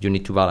sometimes you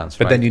need to balance.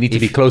 But then you need to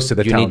be close to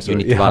the town. You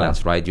need to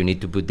balance, right? You need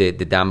to put the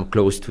dam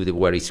close to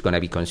where it's going to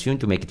be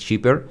consumed to make it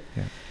cheaper.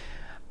 Yeah.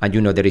 And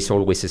there is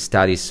always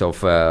studies of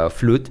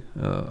flood,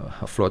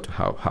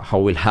 how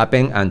will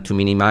happen, and to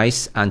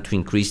minimize and to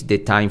increase the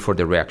time for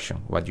the reaction.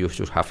 What you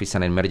should have is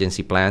an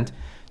emergency plan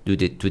to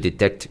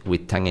detect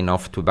with time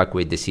enough to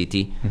evacuate the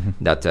city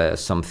that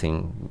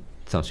something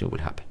will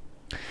happen.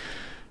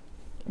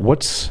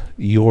 What's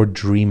your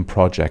dream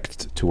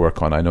project to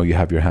work on? I know you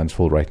have your hands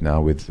full right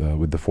now with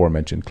the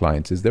aforementioned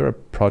clients. Is there a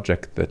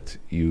project that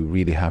you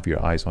really have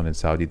your eyes on in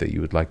Saudi that you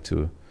would like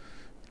to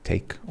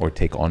take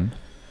on?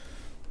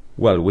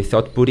 Well,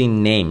 without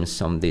putting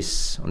names on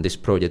this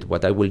project,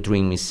 what I will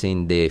dream is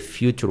in the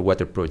future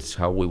water projects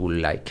how we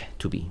would like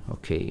to be.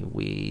 Okay,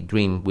 we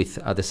dream with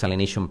a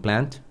desalination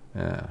plant,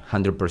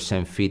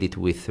 100% fitted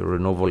with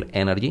renewable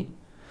energy.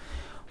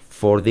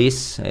 For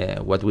this,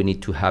 what we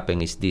need to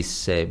happen is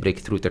this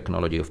breakthrough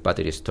technology of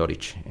battery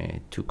storage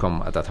to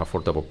come at an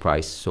affordable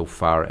price. So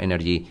far,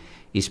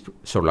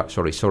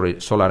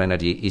 solar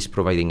energy is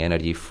providing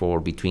energy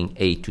for between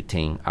 8 to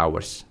 10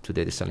 hours to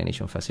the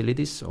desalination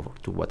facilities or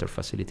to water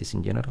facilities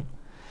in general.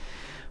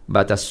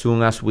 But as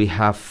soon as we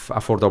have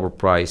affordable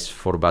price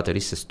for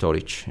batteries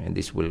storage, and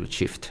this will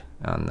shift,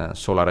 and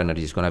solar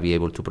energy is going to be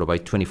able to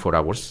provide 24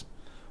 hours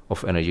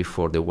of energy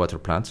for the water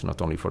plants,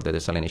 not only for the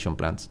desalination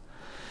plants.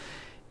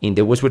 In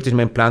the wastewater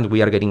treatment plant,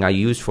 we are getting a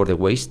use for the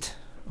waste,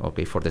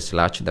 okay, for the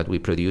sludge that we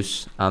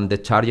produce, and the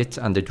target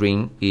and the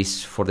dream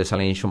is for the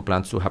desalination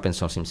plants to happen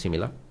something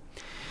similar.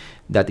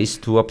 That is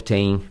to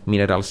obtain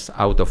minerals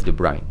out of the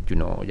brine.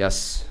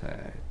 Just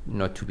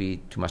not to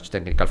be too much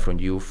technical from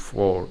you.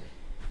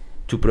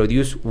 To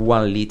produce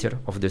 1 liter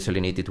of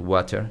desalinated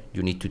water,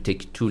 you need to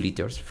take 2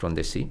 liters from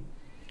the sea.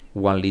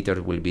 1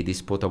 liter will be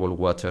this potable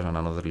water, and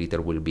another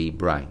liter will be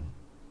brine.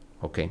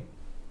 Okay.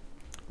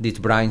 This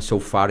brine so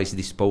far is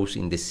disposed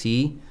in the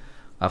sea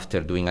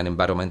after doing an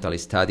environmental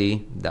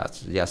study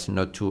that's just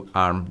not to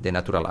harm the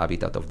natural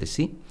habitat of the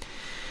sea.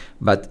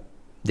 But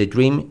the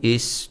dream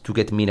is to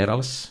get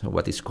minerals,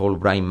 what is called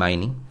brine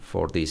mining,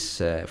 for this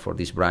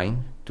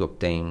brine, to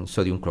obtain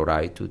sodium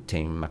chloride, to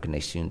obtain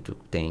magnesium, to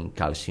obtain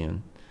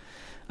calcium,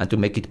 and to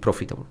make it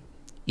profitable.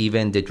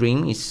 Even the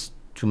dream is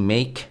to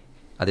make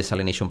a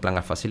desalination plant,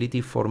 a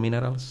facility for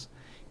minerals,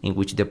 in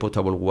which the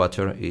potable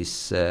water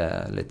is,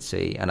 let's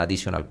say, an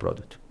additional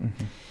product.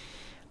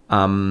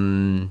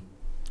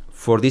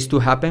 For this to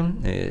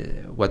happen,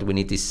 what we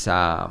need is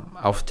an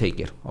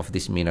off-taker of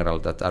this mineral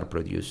that are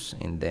produced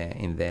in the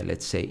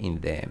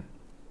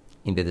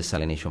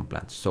desalination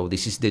plant. So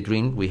this is the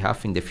dream we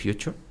have in the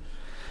future.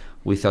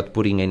 Without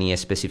putting any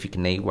specific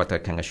name, what I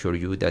can assure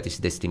you that is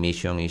the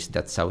estimation is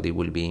that Saudi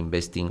will be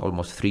investing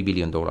almost $3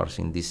 billion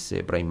in this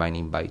brine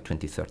mining by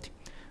 2030.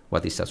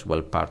 What is as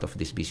well part of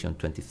this Vision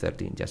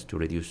 2030, just to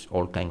reduce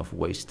all kind of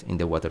waste in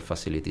the water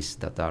facilities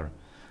that are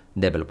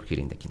developed here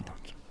in the kingdom.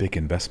 Big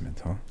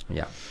investment, huh?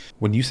 Yeah.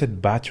 When you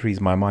said batteries,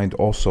 my mind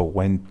also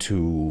went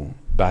to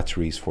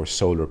batteries for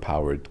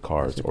solar-powered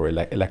cars or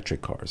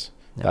electric cars.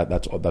 Yeah.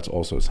 That's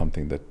also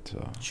something that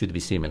should be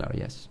similar.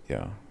 Yes.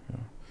 Yeah.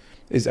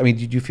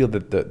 Did you feel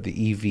that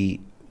the EV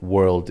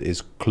world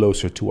is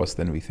closer to us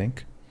than we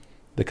think?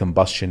 The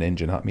combustion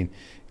engine. I mean,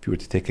 if you were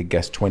to take a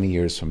guess, 20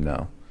 years from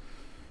now.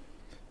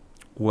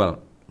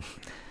 Well,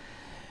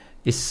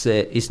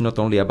 it's not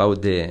only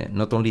about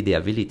the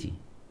ability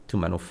to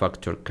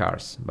manufacture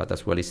cars, but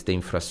as well as the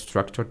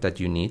infrastructure that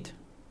you need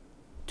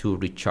to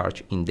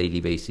recharge in daily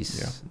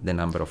basis the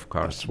number of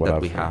cars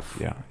that we have.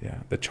 Yeah,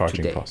 the charging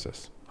today.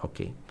 Process.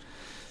 Okay.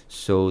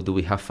 So do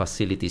we have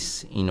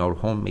facilities in our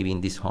home? Maybe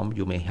in this home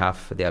you may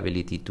have the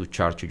ability to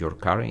charge your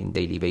car in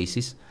daily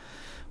basis.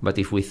 But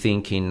if we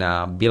think in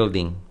a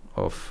building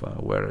of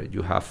where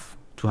you have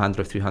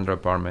 200, 300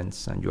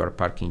 apartments and you are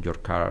parking your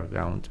car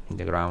in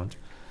the ground,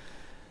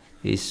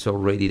 is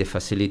already the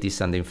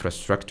facilities and the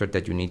infrastructure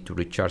that you need to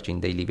recharge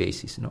in daily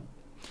basis, no?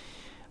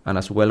 And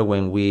as well,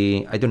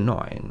 I don't know,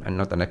 I'm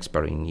not an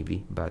expert in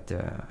EV, but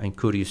I'm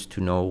curious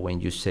to know when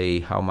you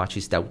say how much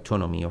is the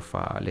autonomy of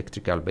an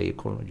electrical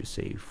vehicle, you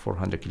say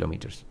 400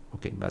 kilometers.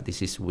 Okay, but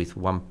this is with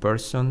one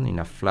person in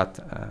a flat,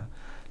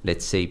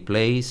 let's say,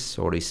 place,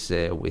 or is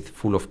with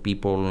full of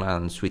people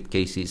and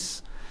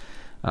suitcases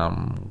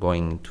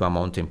going to a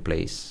mountain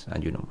place,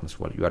 and as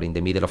well, you are in the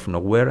middle of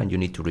nowhere and you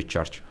need to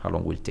recharge. How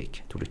long will it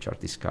take to recharge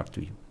this car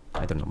to you?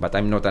 I don't know, but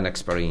I'm not an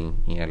expert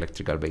in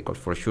electrical vehicles.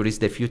 For sure it's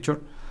the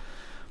future,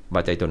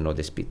 but I don't know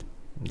the speed.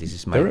 This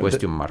is my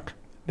question mark.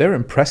 They're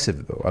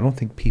impressive though. I don't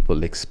think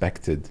people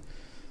expected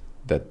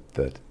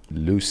that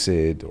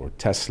Lucid or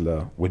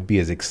Tesla would be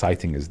as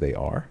exciting as they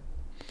are.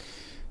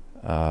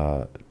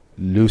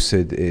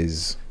 Lucid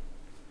is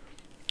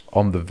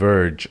on the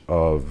verge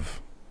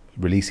of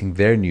releasing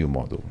their new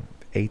model,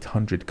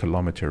 800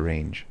 kilometer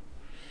range,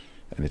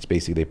 and it's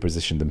basically they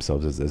position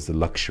themselves as the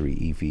luxury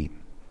EV.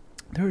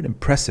 They're an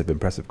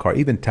impressive car.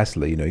 Even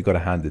Tesla, you got to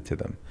hand it to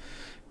them.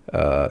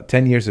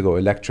 10 years ago,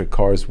 electric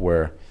cars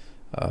were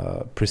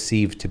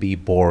perceived to be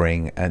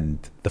boring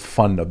and the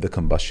fun of the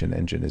combustion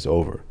engine is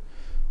over,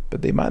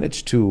 but they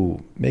managed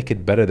to make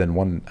it better than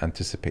one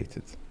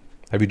anticipated.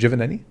 Have you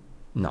driven any?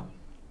 No,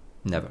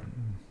 never.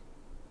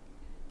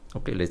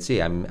 Okay, let's see.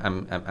 I'm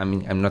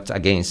not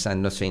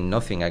saying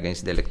nothing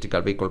against the electrical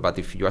vehicle, but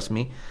if you ask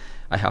me,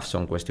 I have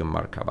some question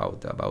mark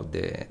about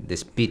the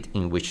speed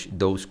in which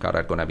those cars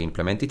are going to be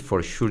implemented.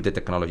 For sure, the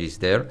technology is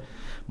there,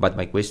 But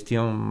my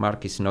question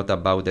mark is not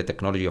about the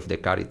technology of the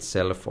car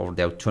itself or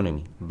the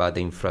autonomy, but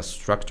the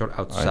infrastructure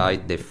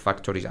outside the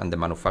factories and the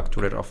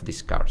manufacturer of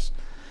these cars.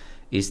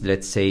 Is,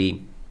 let's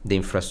say, the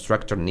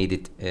infrastructure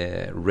needed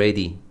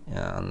ready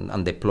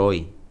and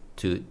deployed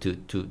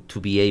to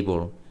be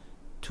able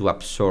to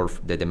absorb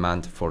the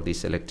demand for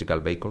these electrical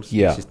vehicles?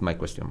 Yeah. This is my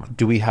question mark.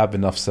 Do we have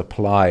enough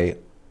supply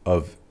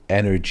of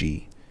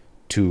energy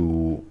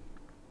to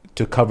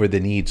cover the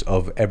needs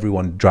of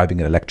everyone driving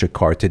an electric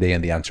car today?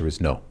 And the answer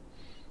is no.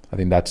 I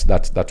think that's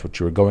what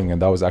you were going,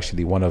 and that was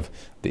actually one of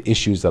the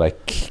issues that I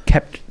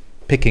kept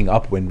picking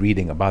up when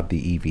reading about the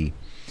EV,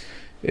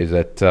 is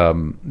that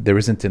there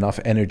isn't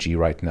enough energy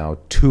right now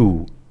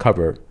to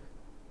cover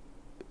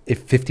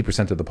if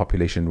 50% of the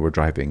population were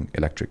driving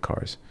electric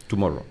cars.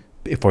 Tomorrow.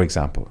 For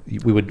example,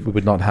 we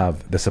would not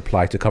have the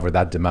supply to cover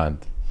that demand.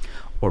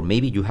 Or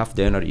maybe you have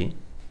the energy,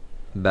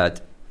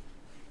 but,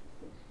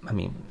 I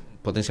mean,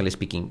 potentially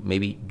speaking,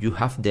 maybe you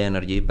have the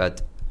energy,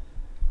 but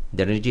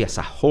the energy as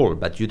a whole,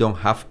 but you don't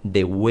have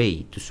the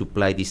way to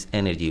supply this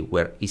energy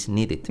where it's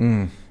needed.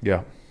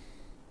 Yeah.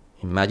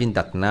 Imagine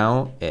that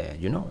now,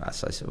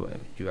 as I said,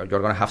 you're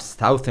going to have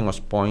thousands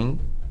of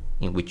points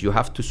in which you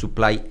have to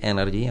supply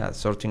energy, a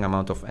certain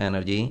amount of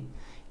energy,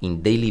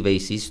 in daily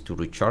basis to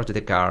recharge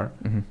the car,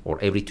 or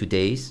every 2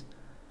 days.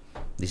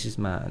 This is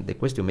the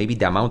question. Maybe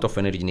the amount of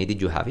energy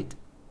needed, you have it,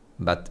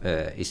 but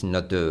it's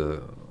not,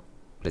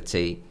 let's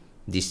say,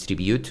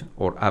 distribute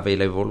or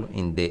available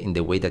in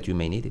the way that you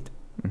may need it.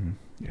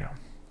 Yeah,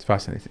 it's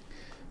fascinating.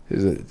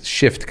 There's a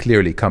shift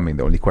clearly coming.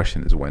 The only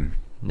question is when.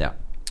 Yeah.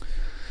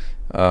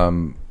 A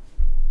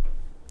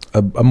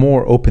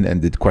more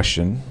open-ended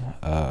question.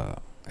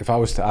 If I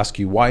was to ask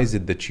you, why is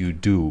it that you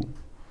do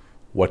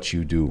what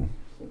you do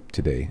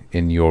today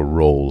in your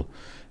role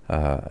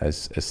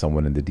as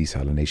someone in the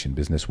desalination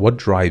business? What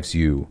drives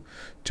you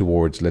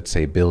towards, let's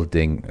say,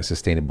 building a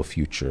sustainable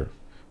future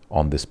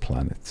on this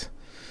planet?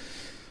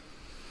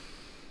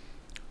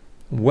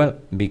 Well,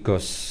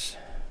 because,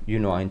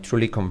 I'm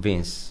truly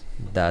convinced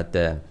that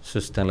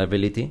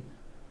sustainability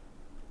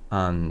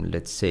and,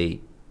 let's say,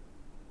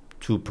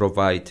 to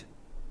provide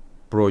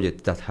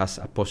project that has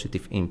a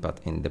positive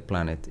impact in the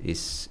planet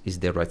is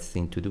the right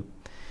thing to do.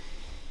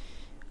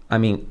 I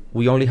mean,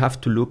 we only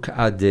have to look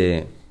at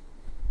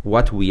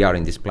what we are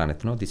in this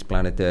planet. No, this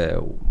planet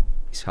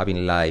is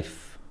having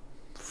life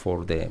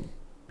for the,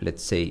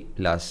 let's say,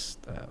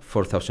 last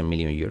 4,000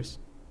 million years,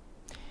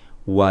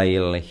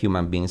 while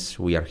human beings,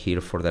 we are here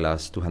for the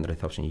last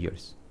 200,000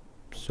 years.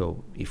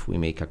 So if we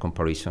make a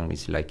comparison,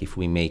 it's like if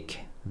we make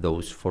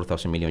those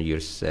 4,000 million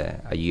years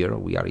a year,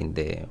 we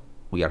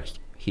are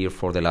here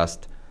for the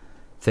last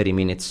 30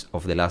 minutes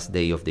of the last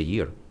day of the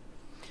year.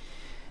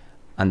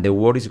 And the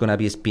world is going to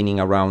be spinning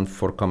around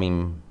for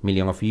coming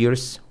million of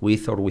years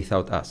with or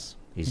without us.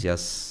 It's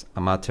just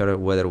a matter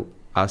whether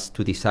us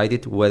to decide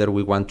it, whether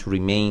we want to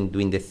remain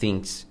doing the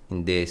things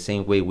in the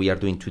same way we are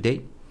doing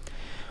today,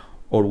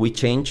 or we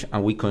change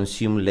and we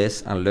consume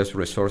less and less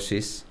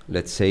resources,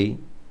 let's say,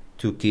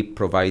 to keep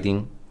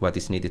providing what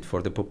is needed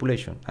for the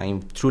population. I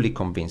am truly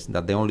convinced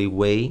that the only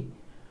way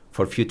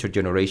for future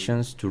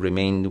generations to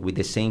remain with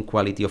the same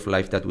quality of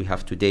life that we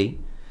have today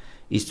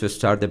is to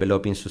start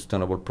developing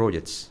sustainable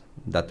projects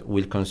that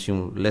will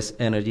consume less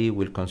energy,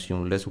 will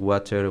consume less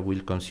water,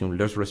 will consume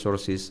less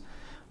resources,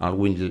 and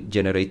will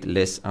generate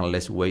less and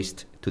less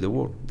waste to the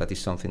world. That is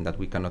something that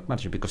we cannot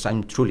manage, because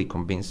I'm truly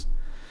convinced,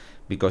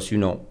 because,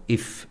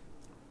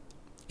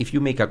 if you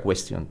make a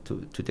question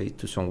today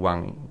to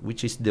someone,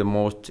 which is the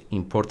most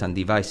important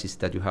devices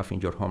that you have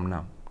in your home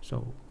now?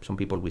 So some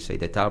people will say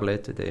the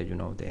tablet,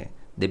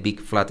 the big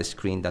flat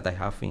screen that I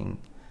have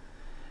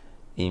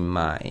in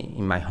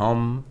my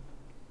home,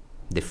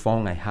 the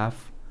phone I have.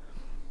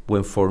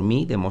 When for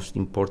me, the most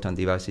important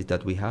devices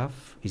that we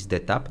have is the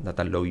tap that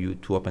allow you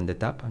to open the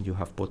tap and you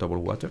have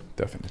potable water.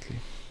 Definitely.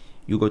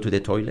 You go to the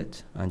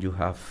toilet and you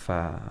have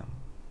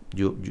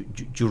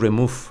you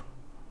remove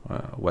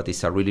what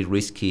is a really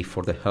risky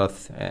for the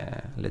health,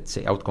 let's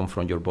say, outcome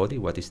from your body,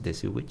 what is the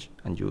sewage,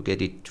 and you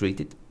get it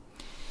treated.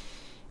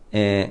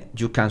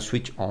 You can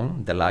switch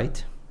on the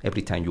light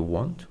every time you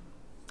want,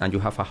 and you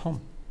have a home.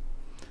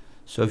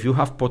 So if you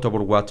have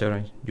potable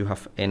water, you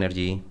have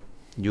energy,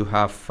 you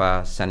have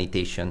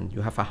sanitation,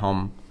 you have a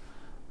home,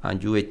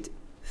 and you eat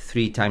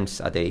 3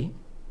 times a day,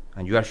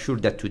 and you are sure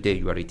that today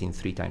you are eating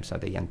 3 times a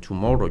day, and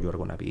tomorrow you are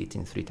going to be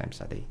eating 3 times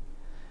a day.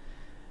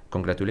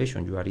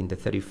 Congratulations, you are in the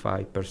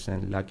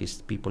 35%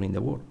 luckiest people in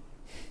the world,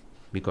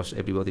 because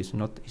everybody is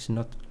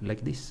not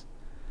like this.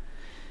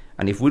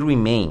 And if we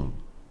remain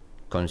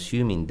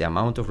consuming the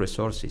amount of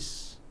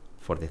resources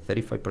for the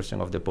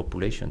 35% of the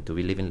population to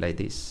be living like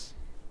this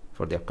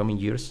for the upcoming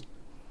years,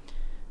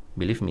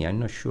 believe me, I'm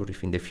not sure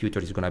if in the future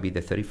it's going to be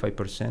the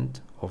 35%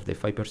 of the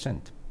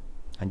 5%.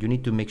 And you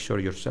need to make sure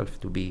yourself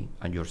to be,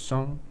 and your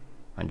son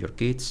and your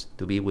kids,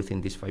 to be within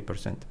this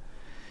 5%.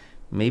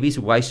 Maybe it's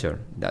wiser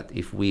that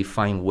if we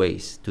find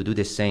ways to do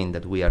the same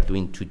that we are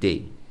doing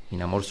today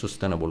in a more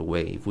sustainable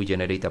way, if we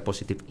generate a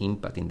positive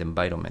impact in the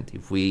environment,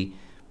 if we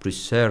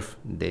preserve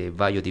the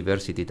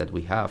biodiversity that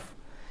we have,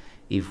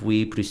 if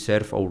we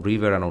preserve our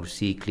river and our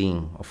sea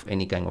clean of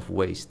any kind of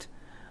waste,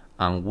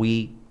 and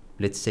we,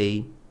 let's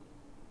say,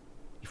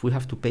 if we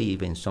have to pay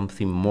even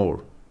something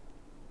more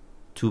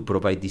to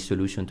provide this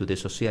solution to the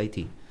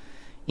society,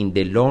 in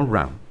the long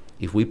run,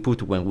 if we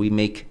put, when we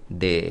make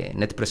the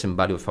net present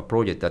value of a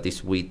project, that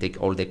is, we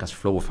take all the cash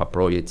flow of a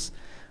project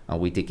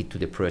and we take it to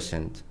the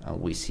present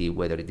and we see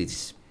whether it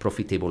is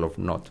profitable or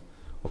not.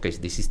 Okay,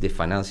 so this is the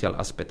financial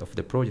aspect of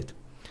the project.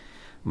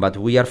 But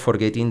we are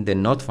forgetting the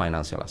not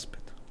financial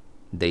aspect,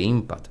 the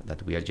impact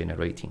that we are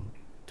generating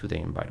to the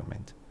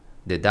environment,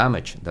 the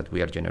damage that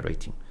we are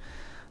generating.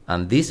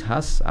 And this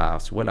has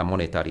as well a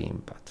monetary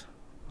impact.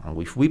 And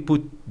if we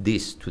put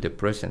this to the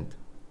present,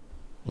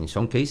 in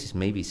some cases,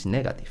 maybe it's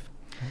negative.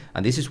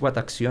 And this is what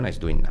Acciona is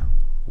doing now.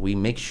 We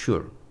make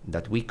sure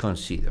that we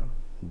consider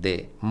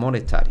the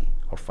monetary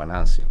or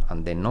financial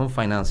and the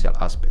non-financial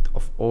aspect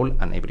of all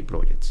and every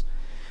project.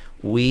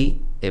 We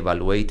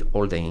evaluate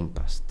all the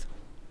impact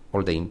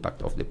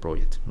of the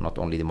project, not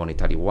only the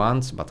monetary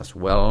ones, but as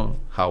well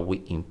how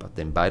we impact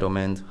the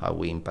environment, how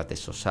we impact the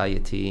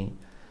society,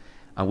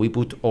 and we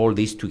put all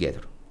this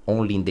together.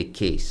 Only in the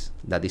case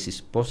that this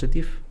is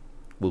positive,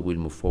 we will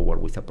move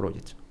forward with a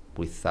project,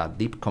 with a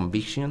deep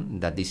conviction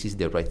that this is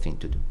the right thing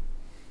to do.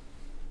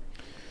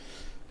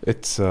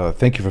 It's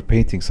thank you for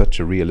painting such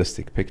a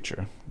realistic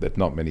picture that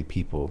not many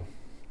people,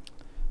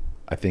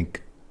 I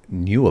think,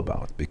 knew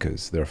about,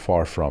 because they're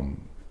far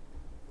from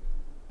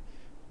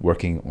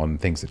working on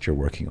things that you're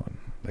working on.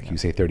 Like you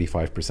say,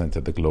 35%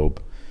 of the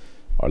globe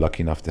are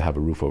lucky enough to have a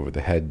roof over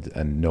the head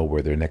and know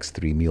where their next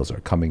 3 meals are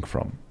coming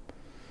from.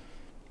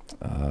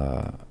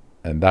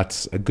 And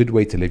that's a good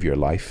way to live your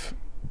life.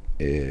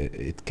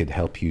 It could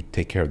help you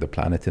take care of the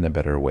planet in a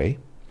better way.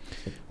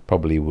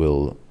 Probably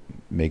will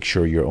make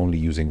sure you're only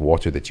using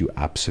water that you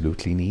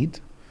absolutely need.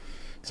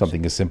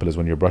 Something as simple as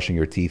when you're brushing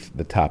your teeth,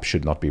 the tap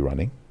should not be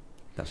running.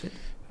 That's it.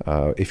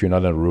 If you're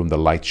not in a room, the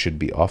light should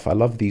be off. I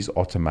love these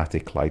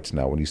automatic lights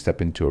now. When you step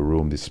into a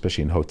room,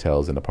 especially in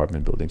hotels and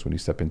apartment buildings, when you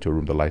step into a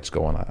room, the lights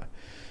go on.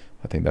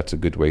 I think that's a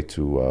good way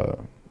to,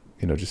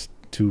 just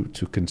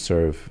to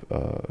conserve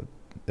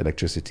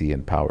electricity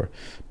and power.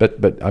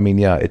 But I mean,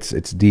 yeah,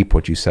 it's deep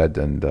what you said,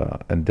 and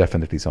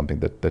definitely something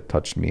that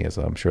touched me, as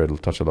I'm sure it'll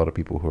touch a lot of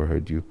people who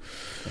heard you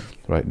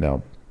right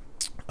now.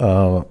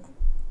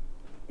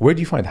 Where do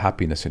you find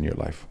happiness in your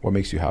life? What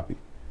makes you happy?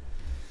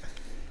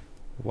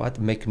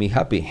 What make me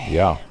happy?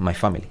 Yeah. My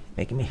family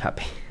make me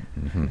happy.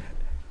 Mm-hmm.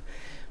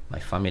 My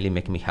family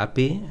make me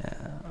happy.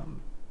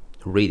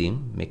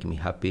 Reading make me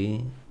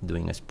happy.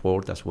 Doing a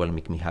sport as well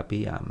make me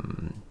happy.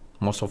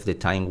 Most of the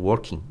time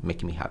working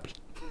make me happy.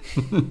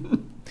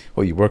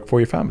 Well, you work for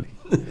your family.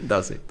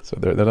 That's it. So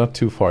they're not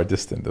too far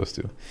distant, those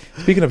two.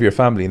 Speaking of your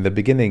family, in the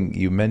beginning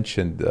you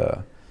mentioned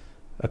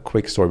a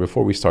quick story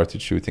before we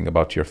started shooting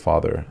about your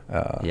father.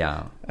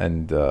 Yeah.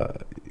 And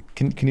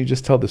can you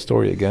just tell the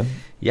story again?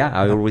 Yeah,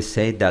 I always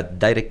say that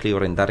directly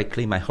or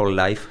indirectly, my whole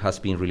life has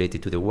been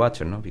related to the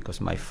water, no? Because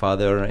my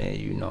father,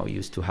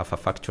 used to have a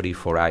factory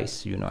for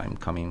ice.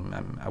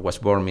 I was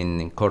born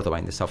in Cordoba,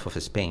 in the south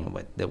of Spain,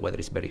 where the weather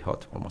is very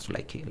hot, almost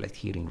like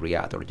here in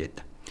Riyadh or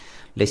Jeddah.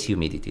 Less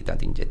humidity than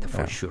in Jeddah,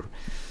 for sure.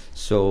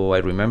 So I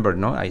remember,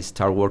 I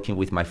started working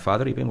with my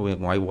father even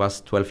when I was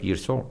 12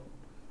 years old.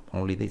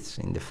 Only this,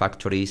 in the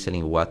factory,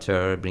 selling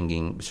water,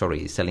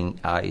 selling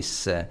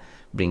ice,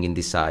 bringing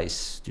this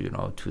ice, to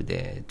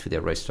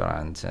the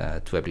restaurant,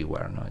 to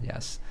everywhere,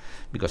 yes,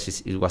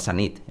 because it was a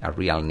need, a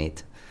real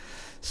need.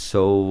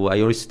 So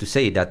I always to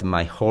say that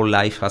my whole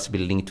life has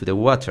been linked to the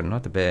water,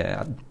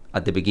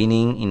 at the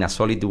beginning in a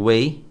solid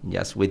way,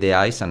 just with the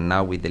ice, and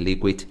now with the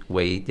liquid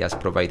way, just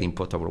providing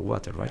potable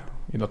water, right?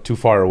 You're not too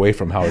far away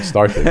from how it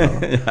started.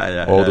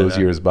 All those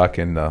years back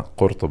in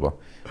Cordoba.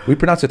 We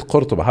pronounce it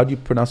Cordoba. How do you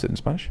pronounce it in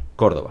Spanish?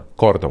 Cordoba.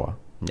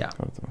 Yeah.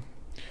 Cordoba.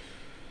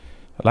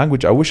 A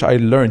language I wish I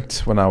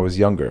learnt when I was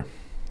younger.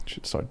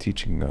 Should start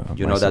teaching.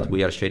 You know that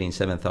we are sharing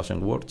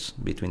 7,000 words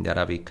between the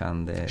Arabic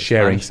and the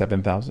sharing Spanish.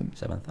 7,000.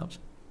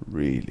 7,000.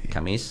 Really?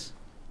 Camis,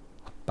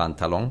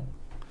 pantalon,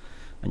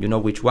 and you know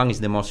which one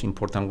is the most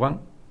important one?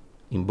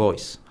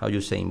 Invoice. How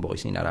you say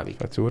invoice in Arabic?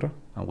 Factura.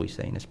 And we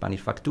say in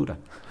Spanish factura.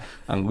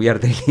 And we are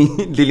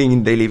dealing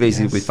in daily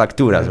basis with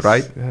facturas,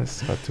 right?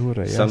 Yes, factura.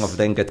 Yes. Some of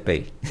them get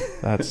paid.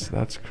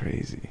 That's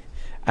crazy.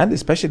 And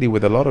especially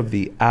with a lot of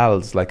the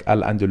als, like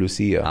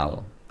Al-Andalusia.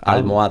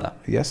 Almohada.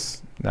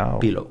 Yes. Now.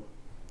 Pillow.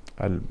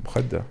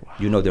 Al-Mukhadda.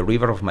 You know, the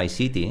river of my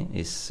city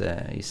is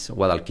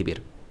Wad al-Kibir.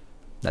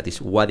 That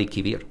is Wadi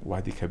Kibir.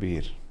 Wadi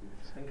Kabir.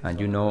 And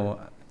you know,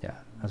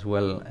 as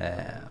well,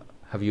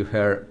 have you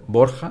heard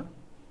Borja?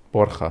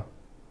 Borja.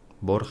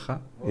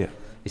 Yeah.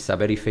 It's a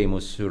very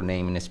famous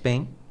surname in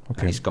Spain.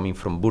 Okay. And it's coming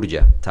from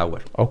Burja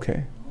Tower.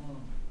 Okay.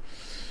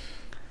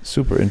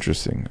 Super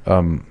interesting.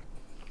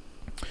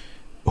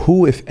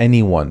 Who, if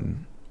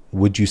anyone,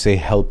 would you say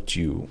helped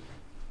you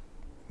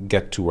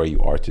get to where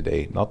you are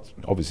today? Not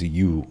obviously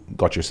you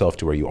got yourself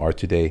to where you are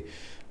today,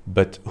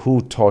 but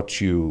who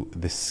taught you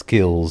the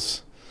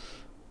skills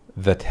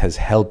that has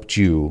helped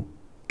you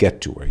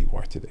get to where you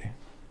are today?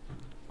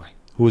 Right.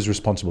 Who is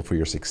responsible for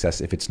your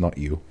success if it's not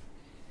you?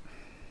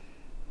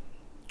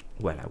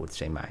 Well, I would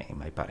say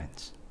my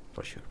parents,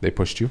 for sure. They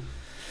pushed you?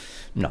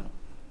 No.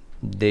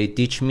 They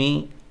teach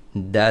me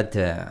that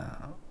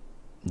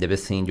the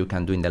best thing you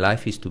can do in the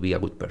life is to be a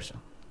good person.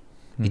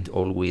 It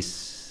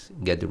always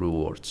get the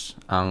rewards.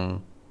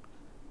 And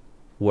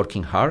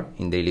working hard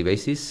in daily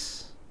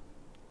basis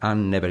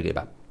and never give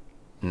up.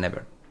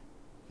 Never.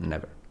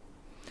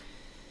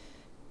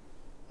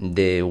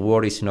 The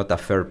world is not a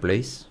fair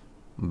place,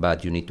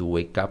 but you need to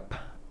wake up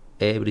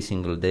every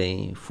single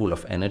day full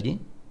of energy.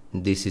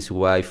 This is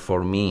why,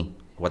 for me,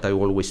 what I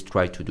always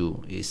try to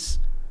do is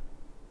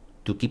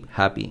to keep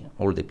happy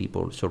all the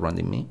people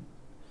surrounding me,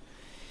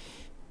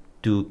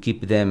 to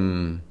keep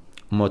them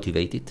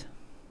motivated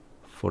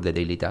for the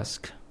daily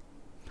task,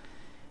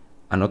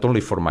 and not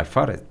only for my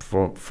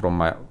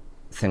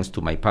thanks to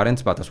my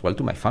parents, but as well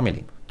to my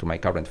family, to my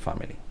current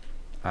family.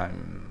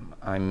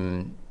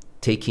 I'm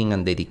taking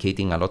and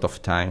dedicating a lot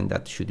of time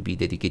that should be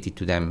dedicated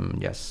to them.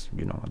 Yes,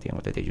 at the end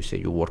of the day, you say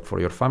you work for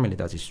your family.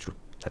 That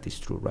is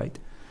true, right?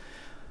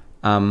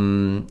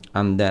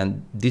 And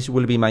then this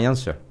will be my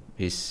answer.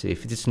 Is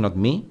if it is not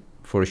me,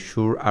 for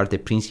sure are the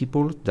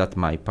principles that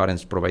my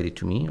parents provided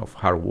to me of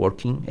hard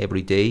working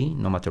every day,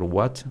 no matter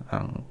what,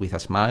 with a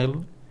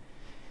smile,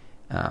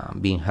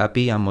 being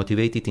happy and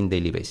motivated in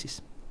daily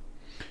basis.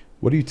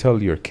 What do you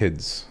tell your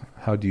kids?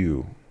 How do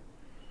you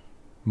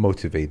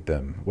motivate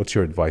them? What's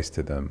your advice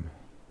to them?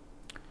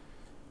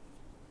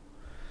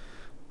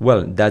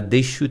 Well, that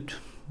they should,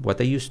 what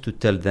I used to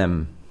tell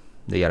them,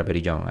 they are very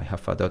young. I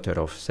have a daughter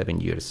of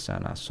 7 years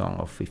and a son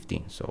of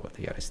 15, so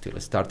they are still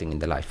starting in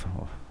the life,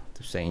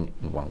 to say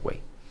in one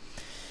way.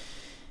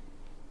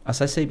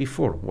 As I say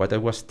before, what I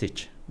was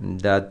taught,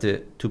 that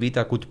to be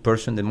a good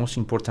person, the most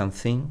important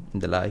thing in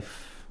the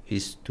life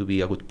is to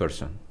be a good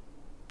person,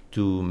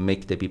 to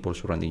make the people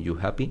surrounding you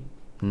happy,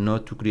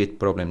 not to create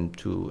problem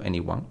to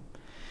anyone,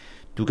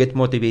 to get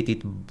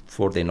motivated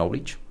for the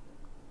knowledge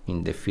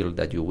in the field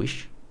that you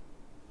wish,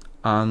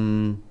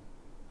 and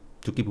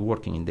to keep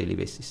working in daily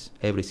basis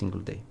every single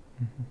day,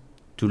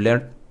 to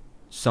learn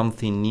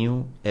something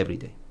new every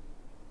day.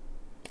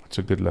 That's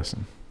a good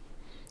lesson.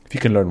 If you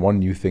can learn one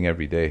new thing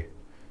every day,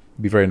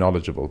 be very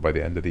knowledgeable by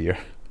the end of the year.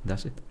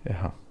 That's it.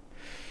 Yeah.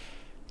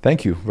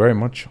 Thank you very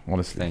much,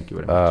 honestly. Thank you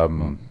very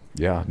much.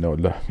 Yeah, no,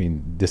 I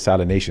mean,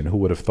 desalination, who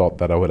would have thought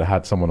that I would have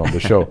had someone on the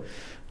show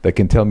that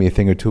can tell me a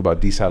thing or two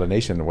about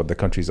desalination and what the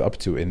country's up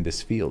to in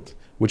this field,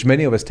 which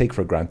many of us take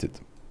for granted.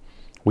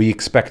 We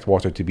expect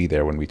water to be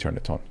there when we turn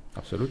it on.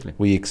 Absolutely.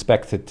 We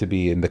expect it to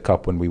be in the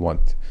cup when we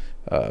want.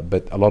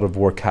 But a lot of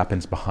work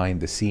happens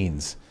behind the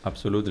scenes.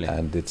 Absolutely.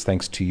 And it's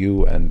thanks to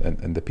you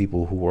and the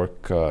people who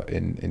work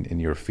in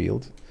your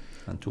field.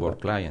 And to our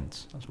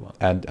clients as well.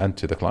 And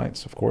to the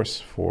clients, of course,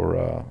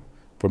 for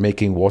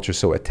making water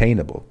so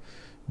attainable.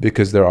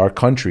 Because there are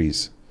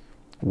countries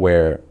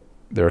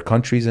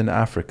in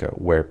Africa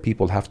where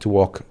people have to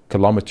walk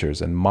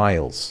kilometers and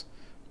miles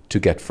to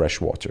get fresh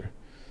water.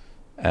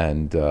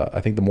 And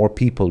I think the more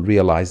people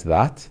realize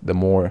that, the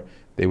more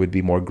they would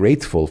be more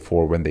grateful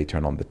for when they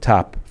turn on the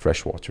tap,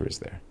 fresh water is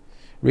there.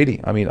 Really,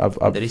 I mean,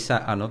 there is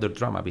another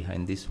drama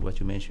behind this, what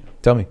you mentioned.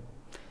 Tell me.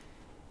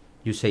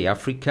 You say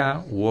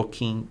Africa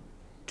walking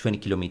 20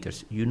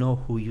 kilometers. You know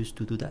who used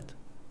to do that?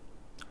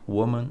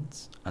 Women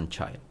and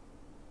child.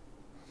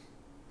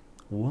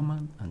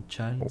 Women and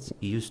child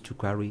used to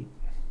carry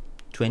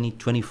 20,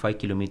 25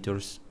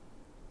 kilometers,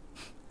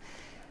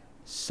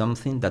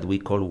 something that we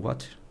call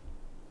water,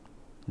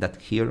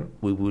 that here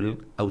we will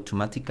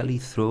automatically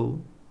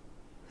throw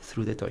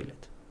through the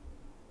toilet.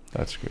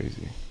 That's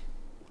crazy.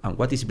 And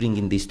what is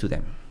bringing this to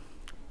them?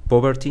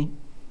 Poverty,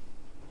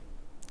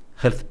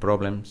 health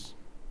problems,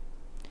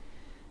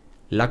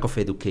 lack of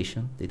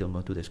education. They don't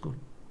go to the school.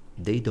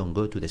 They don't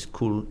go to the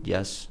school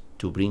just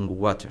to bring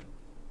water.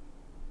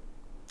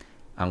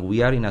 And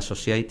we are in a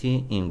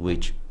society in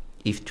which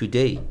if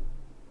today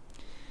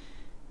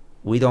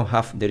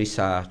there is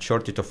a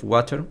shortage of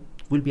water,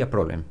 will be a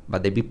problem.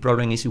 But the big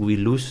problem is we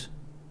lose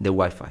the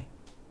Wi-Fi.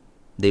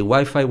 The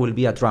Wi-Fi will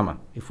be a drama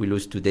if we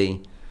lose today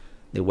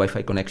the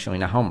Wi-Fi connection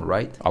in a home,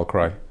 right? I'll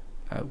cry.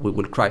 We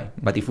will cry.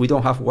 But if we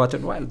don't have water,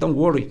 well, don't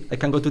worry. I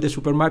can go to the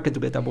supermarket to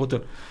get a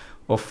bottle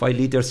of 5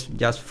 liters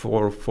just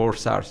for 4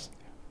 SARS.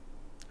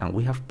 And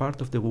we have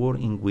part of the world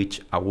in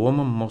which a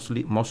woman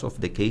most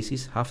of the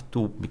cases have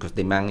to, because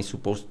the man is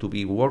supposed to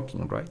be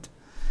working, right?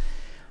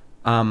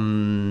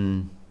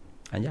 And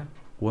yeah,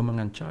 woman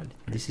and child.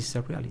 This is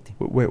a reality.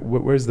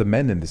 Where's the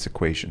men in this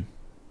equation?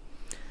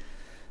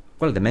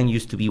 Well, the man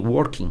used to be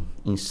working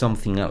in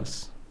something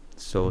else.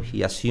 So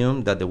he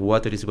assumed that the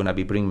water is going to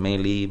be brought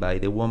mainly by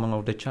the woman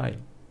or the child.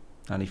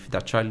 And if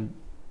that child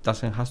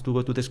has to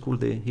go to the school,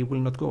 he will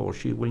not go or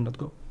she will not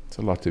go. It's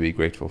a lot to be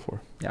grateful for.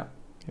 Yeah.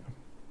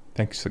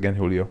 Thanks again,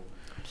 Julio.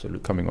 Absolutely.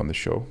 Coming on the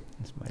show.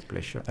 It's my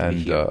pleasure.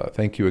 And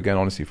thank you again,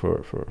 honestly,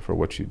 for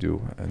what you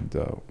do and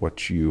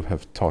what you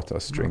have taught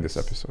us during this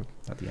episode.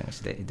 At the end,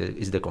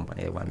 it's the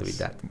company I want to be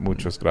that.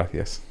 Muchas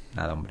gracias.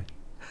 Nada, hombre.